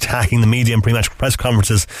start attacking the media in pre-match press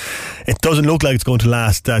conferences, it doesn't look like it's going to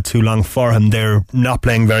last too long for him. They're not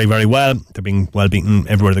playing very, very well. They're being well beaten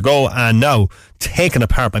everywhere they go, and now taken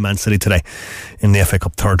apart by Man City today in the FA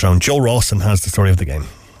Cup third round. Joe Rawson has the story of the game.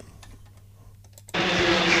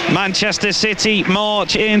 Manchester City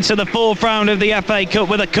march into the fourth round of the FA Cup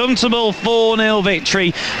with a comfortable 4-0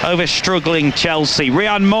 victory over struggling Chelsea.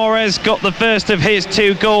 Riyad Mahrez got the first of his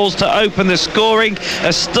two goals to open the scoring.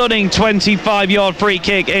 A stunning 25-yard free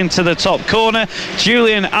kick into the top corner.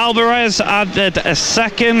 Julian Alvarez added a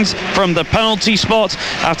second from the penalty spot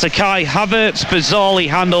after Kai Havertz bizarrely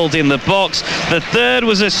handled in the box. The third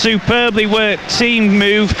was a superbly worked team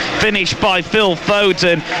move finished by Phil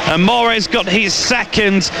Foden, and Mahrez got his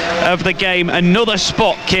second of the game, another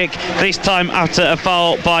spot kick, this time after a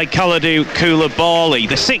foul by Kalidou Koulibaly.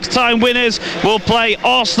 The six-time winners will play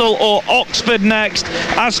Arsenal or Oxford next.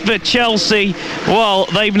 As for Chelsea, well,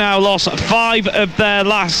 they've now lost 5 of their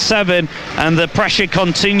last 7, and the pressure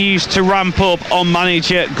continues to ramp up on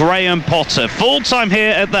manager Graham Potter. Full time here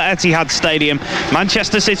at the Etihad Stadium.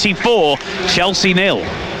 Manchester City 4, Chelsea 0.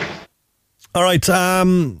 All right.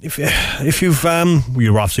 If you've we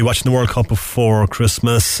were obviously watching the World Cup before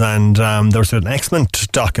Christmas, and there was an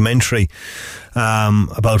excellent documentary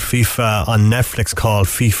about FIFA on Netflix called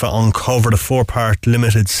FIFA Uncovered, a 4-part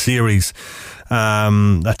limited series.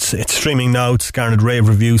 It's streaming now. It's garnered rave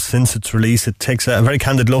reviews since its release. It takes a very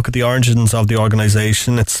candid look at the origins of the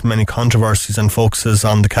organisation, its many controversies, and focuses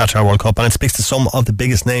on the Qatar World Cup, and it speaks to some of the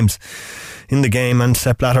biggest names in the game, and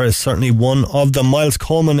Sepp Blatter is certainly one of them. Miles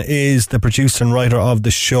Coleman is the producer and writer of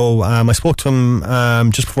the show. I spoke to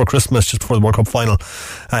him just before Christmas, just before the World Cup final.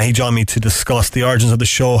 He joined me to discuss the origins of the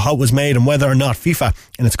show, how it was made, and whether or not FIFA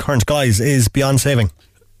in its current guise is beyond saving.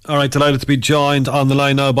 All right, delighted to be joined on the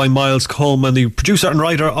line now by Miles Coleman, the producer and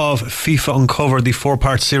writer of FIFA Uncovered, the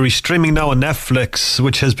 4-part series streaming now on Netflix,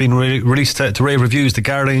 which has been released to rave reviews. The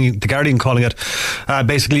Guardian calling it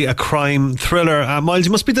basically a crime thriller. Miles,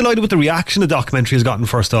 you must be delighted with the reaction the documentary has gotten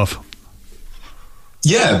first off.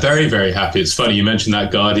 Yeah, very, very happy. It's funny, you mentioned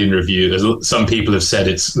that Guardian review. Some people have said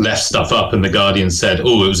it's left stuff up, and the Guardian said,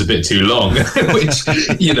 oh, it was a bit too long, which,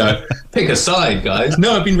 pick a side, guys.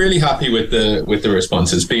 No, I've been really happy with the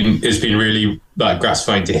response. It's been really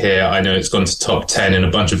gratifying to hear. I know it's gone to top 10 in a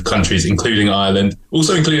bunch of countries, including Ireland,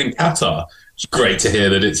 also including Qatar. It's great to hear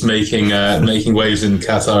that it's making waves in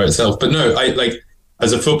Qatar itself. But no,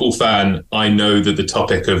 as a football fan, I know that the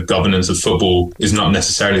topic of governance of football is not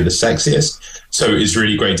necessarily the sexiest. So it's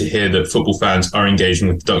really great to hear that football fans are engaging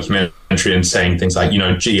with the documentary and saying things like,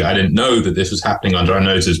 gee, I didn't know that this was happening under our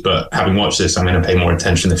noses, but having watched this, I'm going to pay more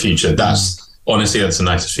attention in the future. That's the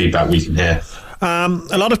nicest feedback we can hear.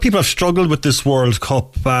 A lot of people have struggled with this World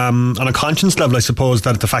Cup on a conscience level, I suppose,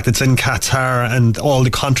 that the fact it's in Qatar and all the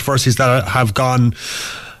controversies that have gone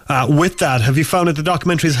with that. Have you found that the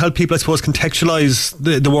documentary has helped people, I suppose,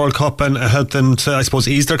 contextualise the World Cup and help them to, I suppose,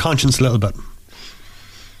 ease their conscience a little bit?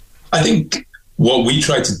 I think what we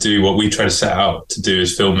try to set out to do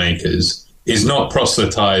as filmmakers is not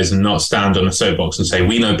proselytise and not stand on a soapbox and say,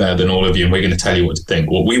 we know better than all of you and we're going to tell you what to think.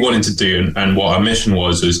 What we wanted to do and what our mission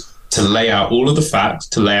was to lay out all of the facts,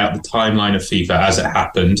 to lay out the timeline of FIFA as it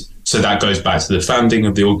happened. So that goes back to the founding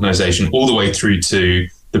of the organisation all the way through to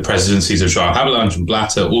the presidencies of João Havelange and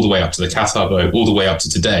Blatter, all the way up to the Qatar vote, all the way up to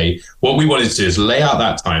today. What we wanted to do is lay out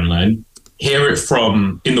that timeline, hear it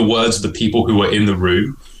from, in the words of the people who were in the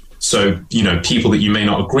room. So, people that you may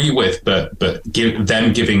not agree with, but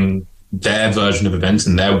giving their version of events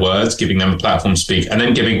and their words, giving them a platform to speak, and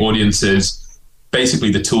then giving audiences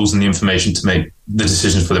basically the tools and the information to make the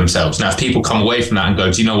decisions for themselves. Now, if people come away from that and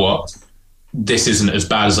go, do you know what? This isn't as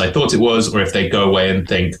bad as I thought it was, or if they go away and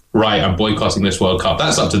think, right, I'm boycotting this World Cup,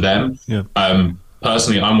 that's up to them. Yeah.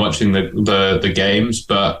 Personally, I'm watching the games,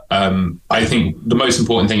 but I think the most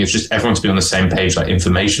important thing is just everyone to be on the same page,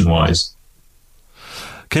 information-wise.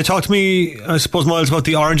 Can you talk to me, I suppose, Miles, about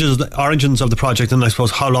the origins of the project and I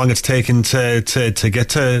suppose how long it's taken to get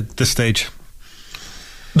to this stage?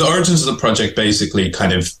 The origins of the project basically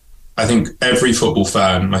I think every football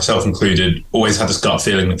fan, myself included, always had this gut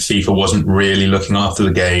feeling that FIFA wasn't really looking after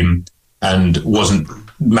the game and wasn't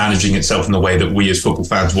managing itself in the way that we as football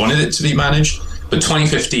fans wanted it to be managed. But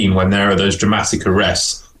 2015, when there are those dramatic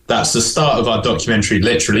arrests, that's the start of our documentary,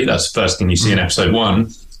 literally. That's the first thing you see in episode 1.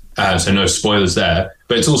 So no spoilers there.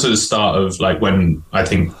 But it's also the start of when I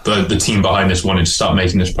think the team behind this wanted to start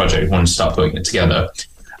making this project, wanted to start putting it together.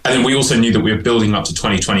 And then we also knew that we were building up to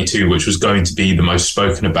 2022, which was going to be the most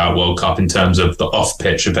spoken about World Cup in terms of the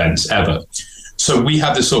off-pitch events ever. So we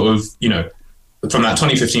had this sort of, from that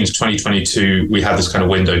 2015 to 2022, we had this kind of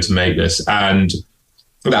window to make this. And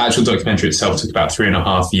the actual documentary itself took about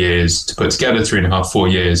 3.5 years to put together, 4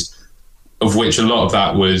 years, of which a lot of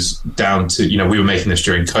that was down to, we were making this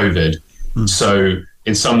during COVID. So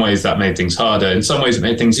in some ways that made things harder. In some ways it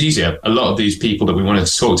made things easier. A lot of these people that we wanted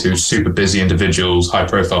to talk to, super busy individuals, high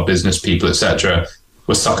profile business people, etc.,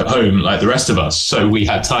 were stuck at home like the rest of us. So we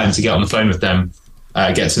had time to get on the phone with them,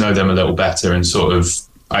 get to know them a little better and sort of,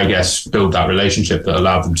 I guess, build that relationship that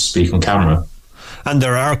allowed them to speak on camera. And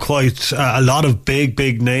there are quite a lot of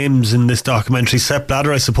big names in this documentary. Sepp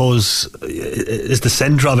Blatter, I suppose, is the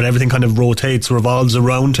centre of it. Everything kind of revolves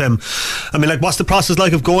around him. I mean, what's the process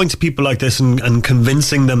like of going to people like this and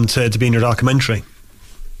convincing them to be in your documentary?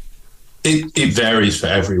 It varies for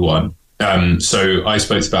everyone. So I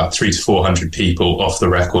spoke to about 300 to 400 people off the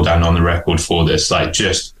record and on the record for this,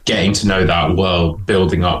 just getting to know that world,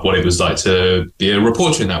 building up what it was like to be a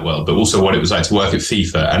reporter in that world, but also what it was like to work at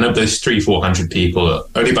FIFA. And of those 300-400 people,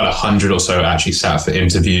 only about 100 or so actually sat for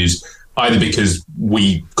interviews, either because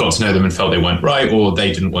we got to know them and felt they weren't right, or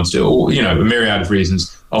they didn't want to do it, or, a myriad of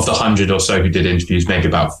reasons. Of the 100 or so who did interviews, maybe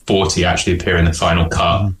about 40 actually appear in the final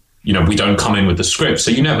cut. we don't come in with the script.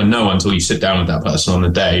 So you never know until you sit down with that person on the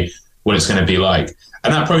day what it's going to be like.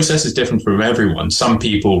 And that process is different from everyone. Some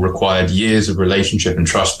people required years of relationship and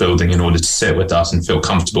trust building in order to sit with us and feel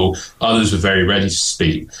comfortable. Others were very ready to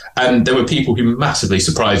speak. And there were people who massively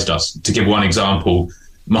surprised us. To give one example,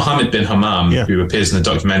 Mohammed bin Hammam, who appears in the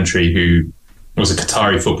documentary, who was a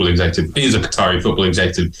Qatari football executive, is a Qatari football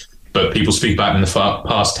executive, but people speak about him in the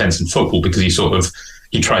past tense in football because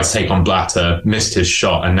he tried to take on Blatter, missed his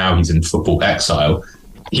shot, and now he's in football exile.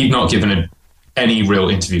 He'd not given any real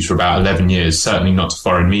interviews for about 11 years, certainly not to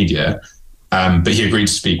foreign media. But he agreed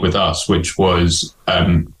to speak with us, which was,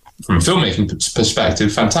 from a filmmaking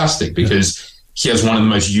perspective, fantastic, because he has one of the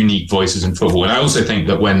most unique voices in football. And I also think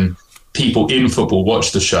that when people in football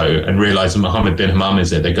watch the show and realize that Mohammed bin Hammam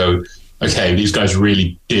is it, they go, okay, these guys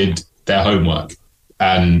really did their homework.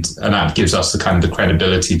 And that gives us the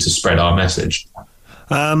credibility to spread our message.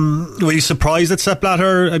 Were you surprised that Sepp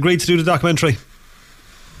Blatter agreed to do the documentary?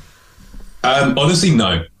 Honestly,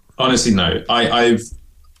 no.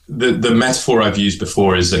 The metaphor I've used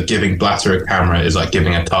before is that giving Blatter a camera is like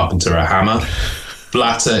giving a carpenter a hammer.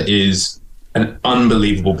 Blatter is an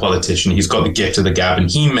unbelievable politician. He's got the gift of the gab, and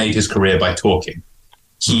he made his career by talking.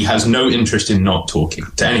 He has no interest in not talking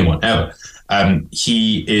to anyone, ever.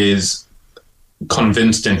 He is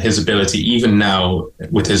convinced in his ability, even now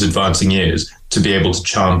with his advancing years, to be able to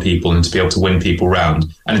charm people and to be able to win people round.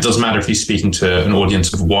 And it doesn't matter if he's speaking to an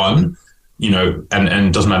audience of one, and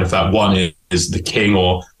it doesn't matter if that one is the king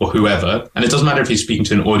or whoever. And it doesn't matter if he's speaking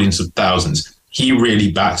to an audience of thousands. He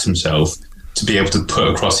really backs himself to be able to put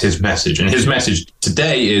across his message. And his message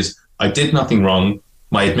today is, I did nothing wrong.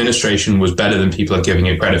 My administration was better than people are giving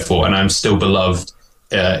it credit for. And I'm still beloved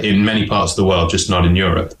in many parts of the world, just not in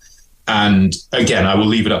Europe. And again, I will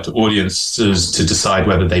leave it up to audiences to decide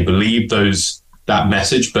whether they believe that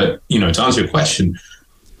message. But, to answer your question,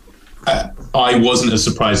 I wasn't as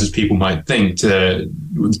surprised as people might think to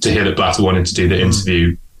hear that Blatter wanted to do the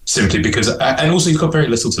interview, simply because, and also he's got very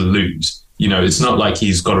little to lose. It's not like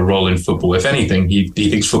he's got a role in football. If anything, he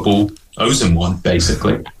thinks football owes him one,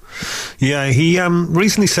 basically. Yeah, he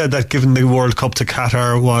recently said that giving the World Cup to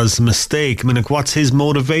Qatar was a mistake. I mean, what's his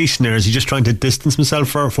motivation there? Is he just trying to distance himself,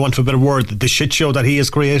 for want of a better word, the shit show that he has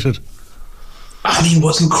created? I mean,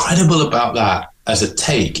 what's incredible about that as a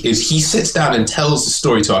take is he sits down and tells the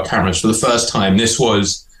story to our cameras for the first time. This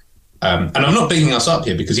was, and I'm not bigging us up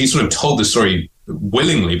here because he sort of told the story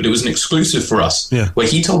willingly, but it was an exclusive for us, where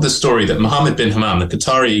he told the story that Mohammed bin Hammam, the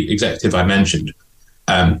Qatari executive I mentioned,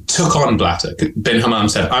 took on Blatter. Bin Hammam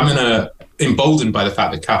said, emboldened by the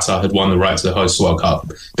fact that Qatar had won the right to the host World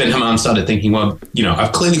Cup, bin Hammam started thinking, well,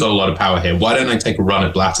 I've clearly got a lot of power here. Why don't I take a run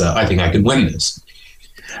at Blatter? I think I can win this.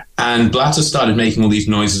 And Blatter started making all these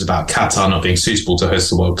noises about Qatar not being suitable to host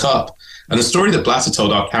the World Cup. And the story that Blatter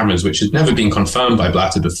told our cameras, which had never been confirmed by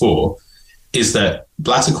Blatter before, is that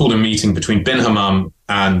Blatter called a meeting between bin Hammam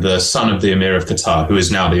and the son of the Emir of Qatar, who is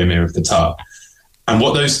now the Emir of Qatar. And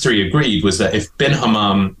what those three agreed was that if bin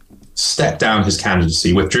Hammam stepped down his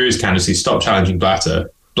candidacy, withdrew his candidacy, stopped challenging Blatter,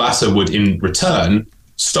 Blatter would in return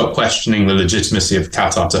stop questioning the legitimacy of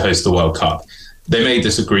Qatar to host the World Cup. They made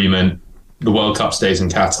this agreement. The World Cup stays in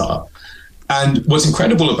Qatar. And what's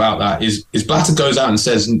incredible about that is Blatter goes out and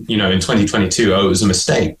says, in 2022, it was a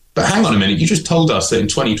mistake. But hang on a minute, you just told us that in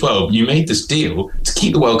 2012 you made this deal to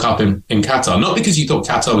keep the World Cup in Qatar, not because you thought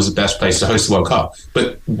Qatar was the best place to host the World Cup,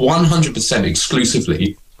 but 100%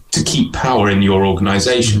 exclusively to keep power in your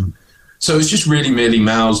organisation. So it's just really, really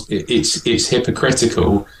Miles, it's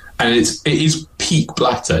hypocritical, and it is peak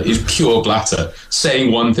Blatter, it's pure Blatter,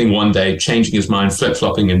 saying one thing one day, changing his mind,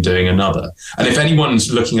 flip-flopping and doing another. And if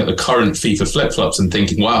anyone's looking at the current FIFA flip-flops and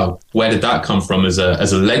thinking, wow, where did that come from as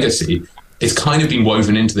a legacy? It's kind of been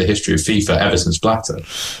woven into the history of FIFA ever since Blatter. It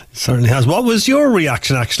certainly has. What was your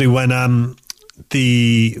reaction actually when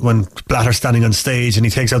Blatter's standing on stage and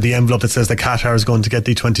he takes out the envelope that says that Qatar is going to get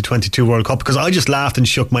the 2022 World Cup? Because I just laughed and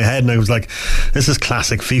shook my head and I was like, this is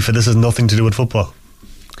classic FIFA. This has nothing to do with football.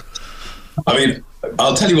 I mean,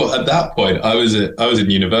 I'll tell you what, at that point, I was in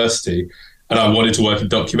university and I wanted to work in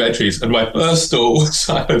documentaries, and my first thought was,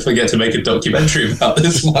 I don't forget to make a documentary about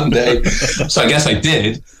this one day. So I guess I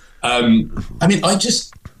did. I mean,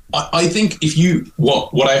 I think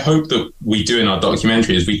what I hope that we do in our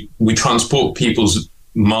documentary is we transport people's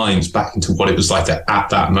minds back into what it was like at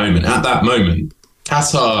that moment. At that moment,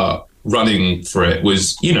 Qatar running for it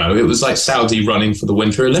was, it was like Saudi running for the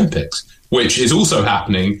Winter Olympics, which is also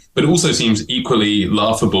happening, but also seems equally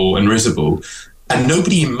laughable and risible. And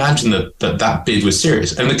nobody imagined that bid was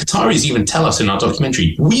serious. And the Qataris even tell us in our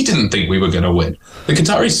documentary, we didn't think we were going to win. The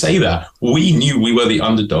Qataris say that. We knew we were the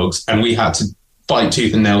underdogs and we had to fight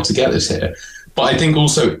tooth and nail to get us here. But I think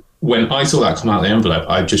also when I saw that come out of the envelope,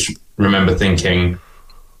 I just remember thinking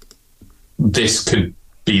this could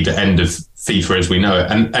be the end of FIFA as we know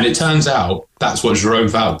it. And it turns out that's what Jerome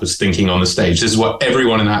Valk was thinking on the stage. This is what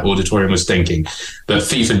everyone in that auditorium was thinking, that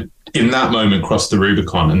FIFA in that moment crossed the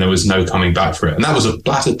Rubicon and there was no coming back for it. And that was what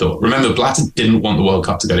Blatter thought. Remember, Blatter didn't want the World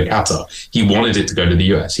Cup to go to Qatar. He wanted it to go to the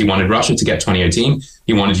US. He wanted Russia to get 2018.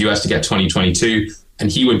 He wanted US to get 2022. And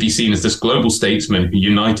he would be seen as this global statesman who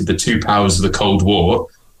united the two powers of the Cold War.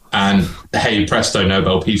 And hey, presto,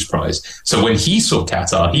 Nobel Peace Prize. So when he saw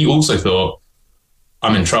Qatar, he also thought,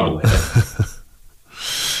 I'm in trouble here.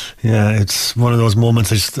 Yeah, it's one of those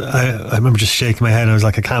moments. I remember just shaking my head. I was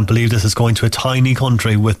like, I can't believe this is going to a tiny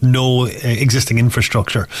country with no existing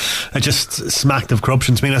infrastructure. It just smacked of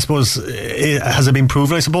corruption to me. And I suppose, has it been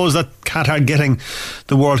proven? I suppose that Qatar getting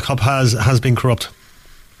the World Cup has been corrupt.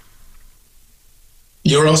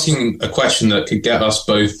 You're asking a question that could get us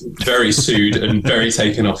both very sued and very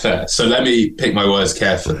taken off air. So let me pick my words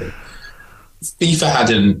carefully. FIFA had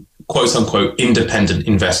an quote-unquote independent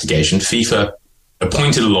investigation. FIFA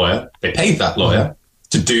appointed a lawyer. They paid that lawyer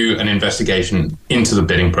to do an investigation into the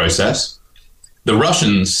bidding process. The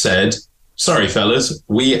Russians said, sorry, fellas,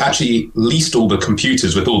 we actually leased all the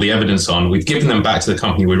computers with all the evidence on. We've given them back to the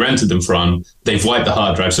company we rented them from. They've wiped the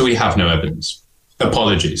hard drive, so we have no evidence.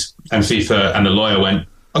 Apologies. And FIFA and the lawyer went,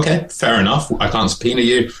 okay, fair enough. I can't subpoena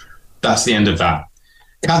you. That's the end of that.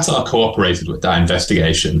 Qatar cooperated with that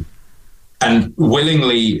investigation and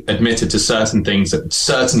willingly admitted to certain things that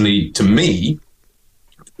certainly, to me,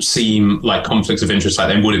 seem like conflicts of interest, like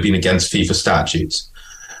they would have been against FIFA statutes.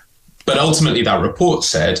 But ultimately that report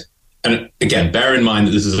said, and again, bear in mind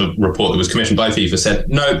that this is a report that was commissioned by FIFA, said,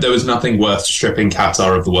 no, there was nothing worth stripping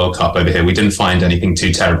Qatar of the World Cup over here. We didn't find anything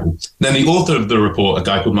too terrible. Then the author of the report, a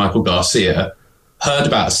guy called Michael Garcia, heard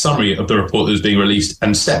about a summary of the report that was being released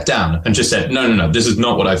and stepped down and just said, no, this is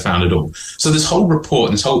not what I found at all. So this whole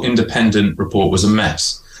report, this whole independent report was a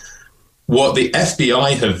mess. What the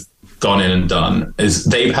FBI have gone in and done is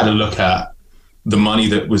they've had a look at the money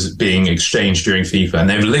that was being exchanged during FIFA, and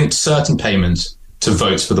they've linked certain payments to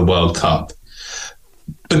votes for the World Cup.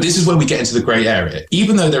 But this is where we get into the grey area.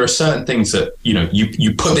 Even though there are certain things that,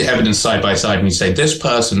 you put the evidence side by side and you say this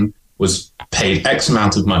person was paid X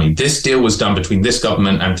amount of money, this deal was done between this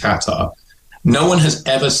government and Qatar. No one has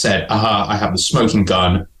ever said, I have the smoking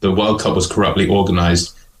gun, the World Cup was corruptly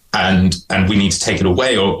organised, and we need to take it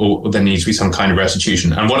away, or there needs to be some kind of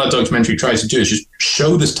restitution. And what our documentary tries to do is just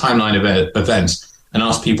show this timeline of events and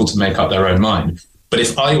ask people to make up their own mind. But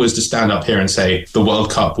if I was to stand up here and say the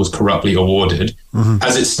World Cup was corruptly awarded,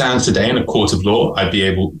 as it stands today in a court of law,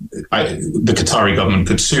 the Qatari government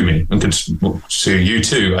could sue me and could sue you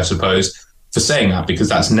too, I suppose, for saying that, because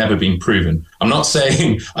that's never been proven. I'm not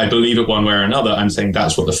saying I believe it one way or another. I'm saying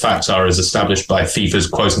that's what the facts are as established by FIFA's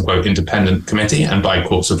quote-unquote independent committee and by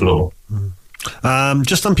courts of law.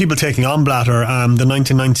 Just on people taking on Blatter, the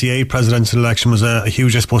 1998 presidential election was a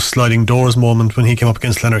huge, I suppose, sliding doors moment when he came up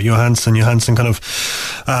against Lennart Johansson. Johansson kind of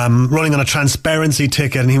running on a transparency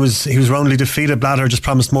ticket, and he was roundly defeated. Blatter just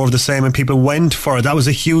promised more of the same, and people went for it. That was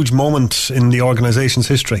a huge moment in the organisation's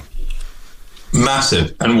history.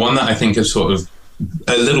 Massive, and one that I think has sort of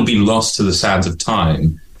a little been lost to the sands of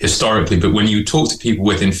time historically. But when you talk to people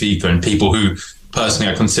within FIFA and people who personally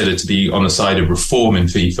I consider to be on the side of reform in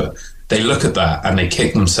FIFA, they look at that and they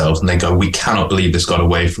kick themselves and they go, we cannot believe this got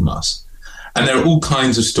away from us. And there are all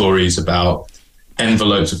kinds of stories about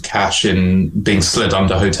envelopes of cash being slid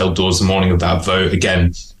under hotel doors the morning of that vote.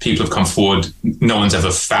 Again, people have come forward. No one's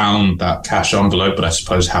ever found that cash envelope, but I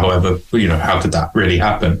suppose, however, how could that really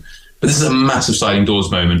happen? But this is a massive sliding doors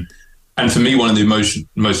moment. And for me, one of the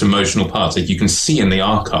most emotional parts, like you can see in the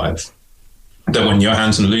archive, that when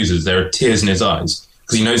Johansson loses, there are tears in his eyes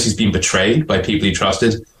because he knows he's been betrayed by people he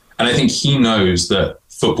trusted. And I think he knows that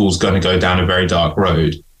football's going to go down a very dark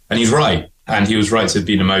road. And he's right. And he was right to have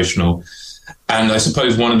been emotional. And I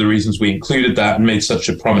suppose one of the reasons we included that and made such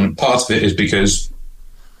a prominent part of it is because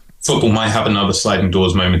football might have another sliding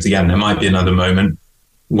doors moment again. There might be another moment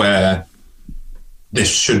where this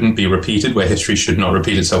shouldn't be repeated, where history should not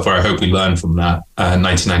repeat itself, where I hope we learn from that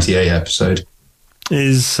 1998 episode.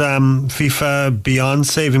 Is FIFA beyond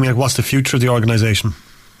saving? Like, what's the future of the organisation?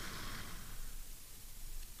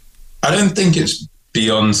 I don't think it's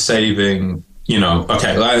beyond saving.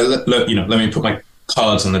 Okay, let me put my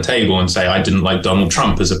cards on the table and say I didn't like Donald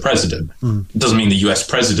Trump as a president. It doesn't mean the US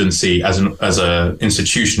presidency as an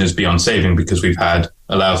institution is beyond saving because we've had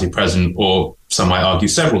a lousy president, or some might argue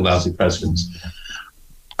several lousy presidents.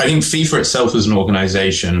 I think FIFA itself as an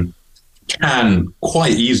organisation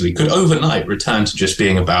could overnight return to just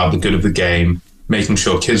being about the good of the game, making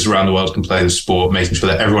sure kids around the world can play the sport, making sure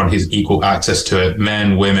that everyone has equal access to it,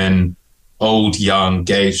 men, women, old, young,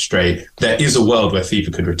 gay, straight. There is a world where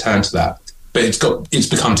FIFA could return to that, but it's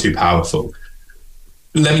become too powerful.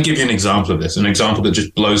 Let me give you an example of this, an example that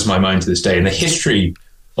just blows my mind to this day. In the history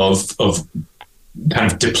of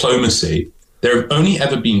kind of diplomacy, there have only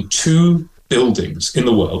ever been 2 buildings in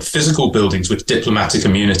the world, physical buildings with diplomatic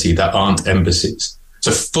immunity that aren't embassies.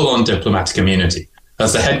 So full-on diplomatic immunity.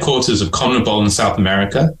 That's the headquarters of CONMEBOL in South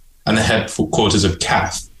America and the headquarters of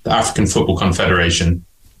CAF, the African Football Confederation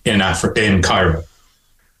in Cairo.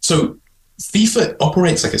 So FIFA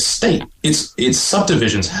operates like a state. Its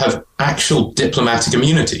subdivisions have actual diplomatic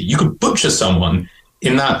immunity. You could butcher someone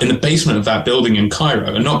in the basement of that building in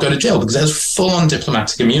Cairo and not go to jail because there's full-on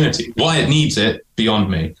diplomatic immunity. Why it needs it, beyond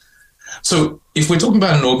me. So if we're talking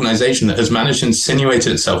about an organization that has managed to insinuate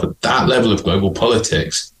itself at that level of global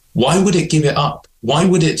politics, why would it give it up? Why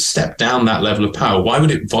would it step down that level of power? Why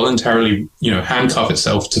would it voluntarily, handcuff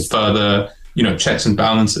itself to further, checks and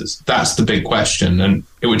balances? That's the big question. And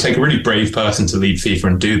it would take a really brave person to lead FIFA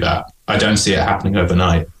and do that. I don't see it happening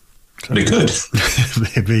overnight. But it could.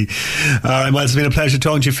 Maybe. All right, well, it's been a pleasure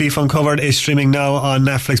talking to you. FIFA Uncovered is streaming now on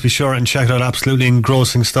Netflix. Be sure and check it out. Absolutely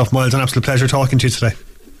engrossing stuff, Miles. An absolute pleasure talking to you today.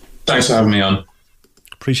 Thanks for having me on.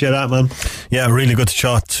 Appreciate that, man. Yeah, really good to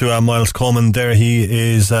chat to Miles Coleman there.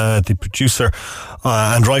 He is the producer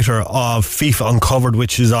and writer of FIFA Uncovered,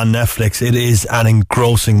 which is on Netflix. It is an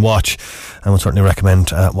engrossing watch, and would certainly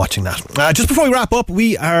recommend watching that. Just before we wrap up,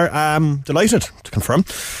 we are delighted to confirm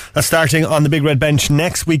that starting on the Big Red Bench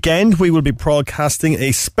next weekend, we will be broadcasting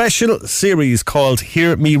a special series called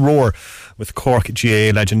Hear Me Roar with Cork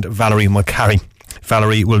GAA legend Valerie Mulcahy.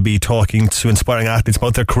 Valerie will be talking to inspiring athletes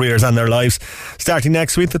about their careers and their lives. Starting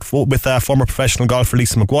next week with former professional golfer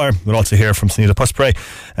Lisa McGuire. We'll also hear from Sunita Pusprey,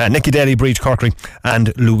 Nicky Daly, Breach Corkery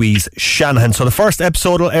and Louise Shanahan. So the first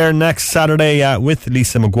episode will air next Saturday with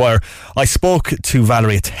Lisa McGuire. I spoke to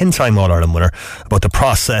Valerie, a 10-time All-Ireland winner, about the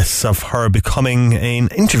process of her becoming an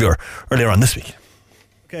interviewer earlier on this week.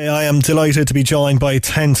 Okay, I am delighted to be joined by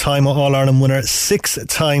 10-time All-Ireland winner,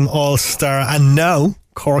 6-time All-Star and now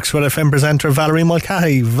Cork's Red FM presenter Valerie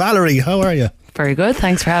Mulcahy. Valerie, how are you? Very good,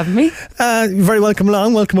 thanks for having me. Very welcome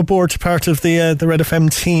along. Welcome aboard to part of the Red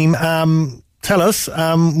FM team. Tell us,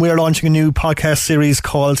 we're launching a new podcast series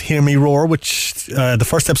called Hear Me Roar, which the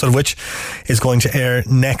first episode of which is going to air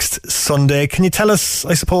next Sunday. Can you tell us,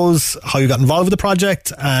 I suppose, how you got involved with the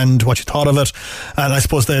project and what you thought of it, and I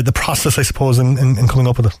suppose the process, I suppose, in coming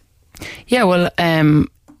up with it? Yeah, well,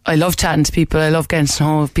 I love chatting to people. I love getting to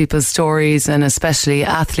know people's stories, and especially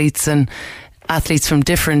athletes from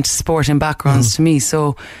different sporting backgrounds to me.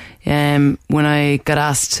 So when I got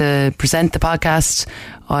asked to present the podcast,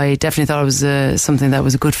 I definitely thought it was something that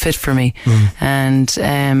was a good fit for me. And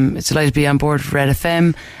it's delighted to be on board with Red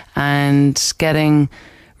FM and getting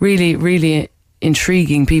really, really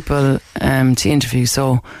intriguing people to interview.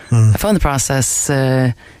 So I found the process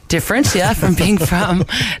different, from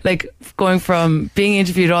going from being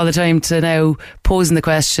interviewed all the time to now posing the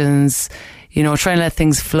questions, trying to let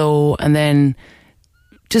things flow, and then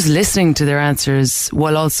just listening to their answers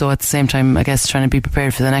while also at the same time, I guess, trying to be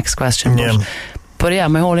prepared for the next question.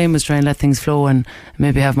 But my whole aim was trying to let things flow and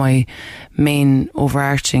maybe have my main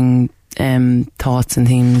overarching thoughts and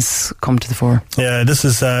themes come to the fore. Yeah, this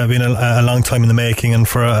has been a long time in the making, and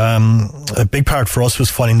for a big part for us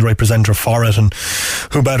was finding the right presenter for it, and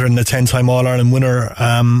who better than the 10-time All-Ireland winner.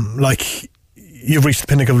 You've reached the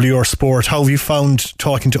pinnacle of your sport. How have you found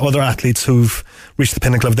talking to other athletes who've reached the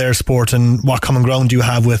pinnacle of their sport, and what common ground do you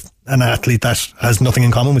have with an athlete that has nothing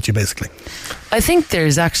in common with you, basically? I think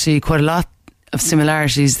there's actually quite a lot of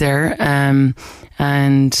similarities there,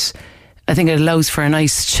 and I think it allows for a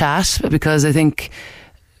nice chat, because I think,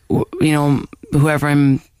 whoever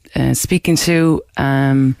I'm speaking to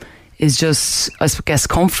is just, I guess,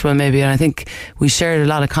 comfortable maybe. And I think we shared a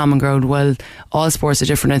lot of common ground. Well, all sports are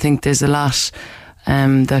different. I think there's a lot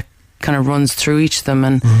that kind of runs through each of them.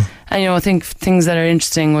 And I think things that are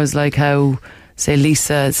interesting was like how, say,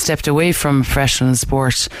 Lisa stepped away from professional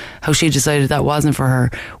sport, how she decided that wasn't for her.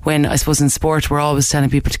 When I suppose in sport, we're always telling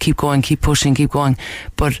people to keep going, keep pushing, keep going.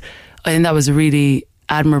 But I think that was a really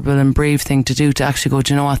admirable and brave thing to do, to actually go,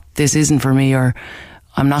 do you know what, this isn't for me, or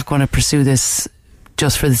I'm not going to pursue this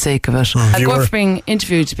just for the sake of it. Going from being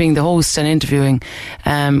interviewed to being the host and interviewing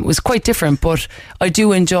was quite different, but I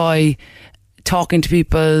do enjoy talking to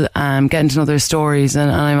people, getting to know their stories, and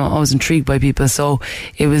I'm always intrigued by people, so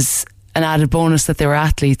it was an added bonus that they were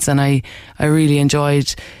athletes, and I really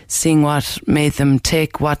enjoyed seeing what made them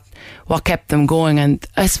tick, what kept them going, and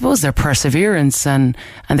I suppose their perseverance and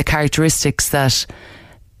the characteristics that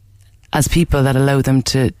as people that allow them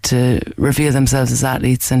to reveal themselves as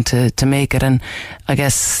athletes and to make it. And I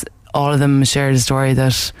guess all of them shared a story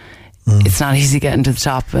that it's not easy getting to the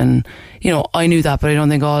top. And, you know, I knew that, but I don't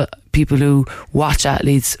think all people who watch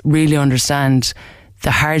athletes really understand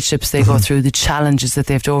the hardships they go through, the challenges that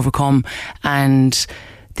they have to overcome, and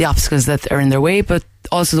the obstacles that are in their way, but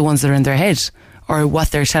also the ones that are in their head, or what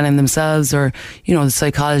they're telling themselves, or, you know, the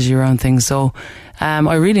psychology around things. So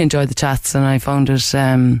I really enjoyed the chats, and I found it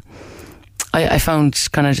I found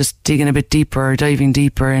kind of just digging a bit deeper, diving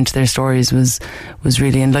deeper into their stories was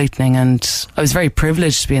really enlightening, and I was very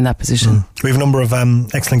privileged to be in that position. We have a number of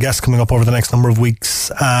excellent guests coming up over the next number of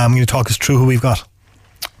weeks. Can you talk us through who we've got?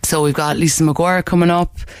 So we've got Lisa Maguire coming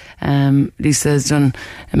up. Lisa's done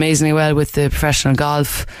amazingly well with the professional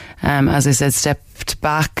golf. As I said, stepped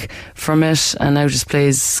back from it and now just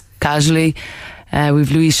plays casually.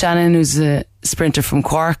 We've Louise Shannon, who's a sprinter from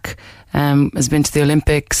Cork, has been to the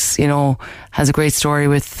Olympics, you know, has a great story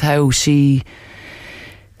with how she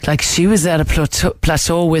was at a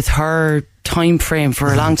plateau with her time frame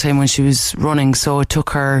for a long time when she was running. So it took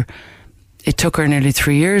her nearly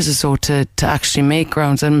 3 years or so to actually make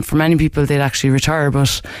grounds, and for many people they'd actually retire,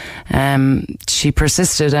 but she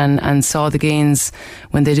persisted and saw the gains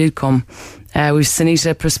when they did come. We've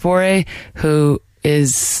Sunita Prespore, who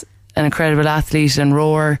is an incredible athlete and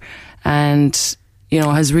rower, and, you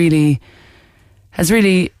know, has really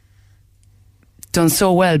done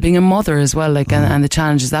so well being a mother as well, like, and the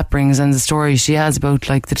challenges that brings, and the story she has about,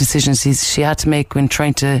 like, the decisions she had to make when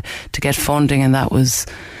trying to get funding, and that was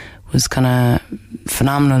kind of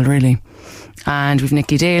phenomenal, really. And we've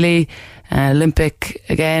Nikki Daly, Olympic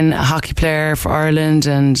again, a hockey player for Ireland,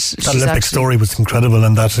 and that Olympic story was incredible,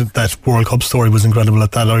 and that World Cup story was incredible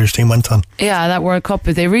that Irish team went on. Yeah, that World Cup,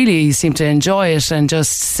 they really seemed to enjoy it and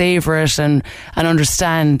just savour it and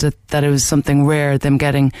understand that it was something rare, them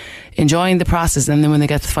enjoying the process, and then when they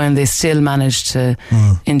get to the final they still managed to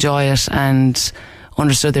enjoy it, and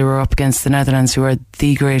understood they were up against the Netherlands, who are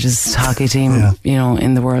the greatest hockey team, you know,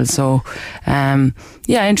 in the world. So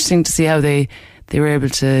interesting to see how they were able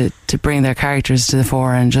to bring their characters to the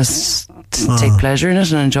fore and just take pleasure in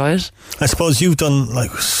it and enjoy it. I suppose you've done,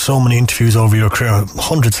 like, so many interviews over your career,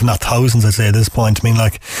 hundreds and not thousands, I'd say, at this point. I mean,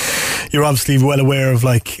 like, you're obviously well aware of,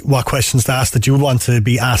 like, what questions to ask that you would want to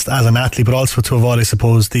be asked as an athlete, but also to avoid, I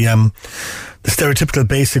suppose, the stereotypical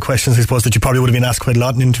basic questions, I suppose, that you probably would have been asked quite a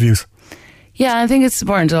lot in interviews. Yeah, I think it's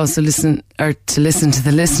important to also listen to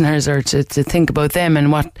the listeners, or to think about them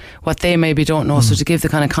and what they maybe don't know, so to give the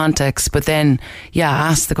kind of context, but then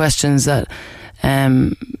ask the questions that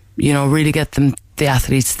you know, really get the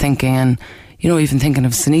athletes thinking. And, you know, even thinking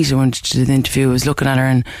of Sunita when she did the interview, I was looking at her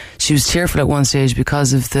and she was tearful at one stage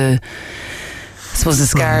because of the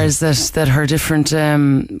scars that her different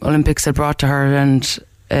Olympics had brought to her, and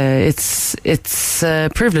it's a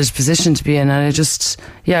privileged position to be in, and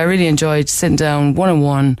I really enjoyed sitting down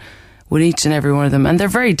one-on-one with each and every one of them, and they're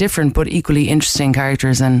very different but equally interesting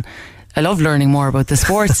characters, and I love learning more about the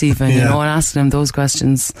sports even, you know, and asking them those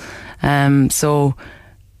questions.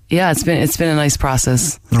 It's been a nice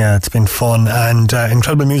process. Yeah, it's been fun, and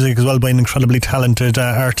incredible music as well by an incredibly talented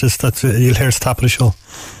artist that you'll hear at the top of the show.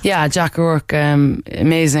 Yeah, Jack O'Rourke,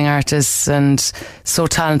 amazing artist and so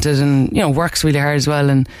talented, and, you know, works really hard as well,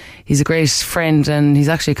 and he's a great friend, and he's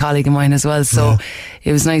actually a colleague of mine as well, so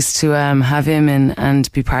it was nice to have him in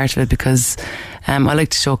and be part of it, because I like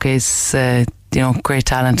to showcase you know, great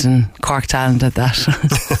talent, and Cork talent at that.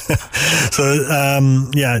 So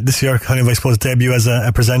this is your kind of, I suppose, debut as a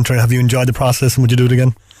presenter. Have you enjoyed the process, and would you do it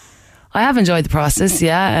again? I have enjoyed the process,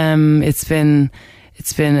 it's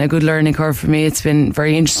been a good learning curve for me. It's been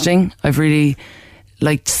very interesting. I've really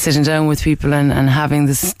liked sitting down with people and having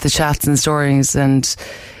the chats and stories, and,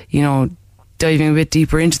 you know, diving a bit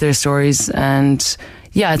deeper into their stories, and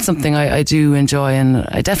it's something I do enjoy, and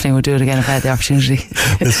I definitely would do it again if I had the opportunity.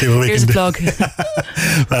 We'll see what we Here's can a do.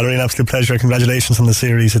 plug. Valerie, an absolute pleasure. Congratulations on the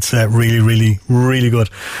series. It's really, really, really good,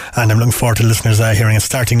 and I'm looking forward to listeners hearing it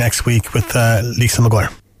starting next week with Lisa Maguire.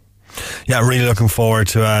 Yeah, really looking forward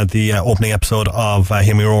to the opening episode of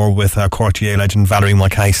Hear Me Roar with Cork GAA legend Valerie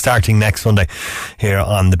Mulcahy, starting next Sunday here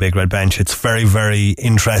on the Big Red Bench. It's very, very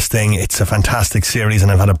interesting. It's a fantastic series,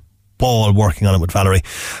 and I've had a ball working on it with Valerie,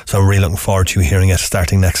 so I'm really looking forward to hearing it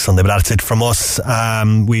starting next Sunday. But that's it from us.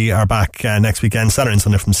 We are back next weekend, Saturday and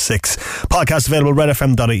Sunday from 6. Podcast available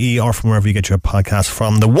redfm.ie or from wherever you get your podcast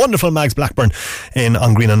from. The wonderful Mags Blackburn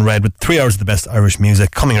on Green and Red with 3 hours of the best Irish music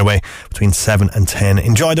coming your way between 7 and 10.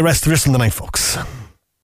 Enjoy the rest of your Sunday night, folks.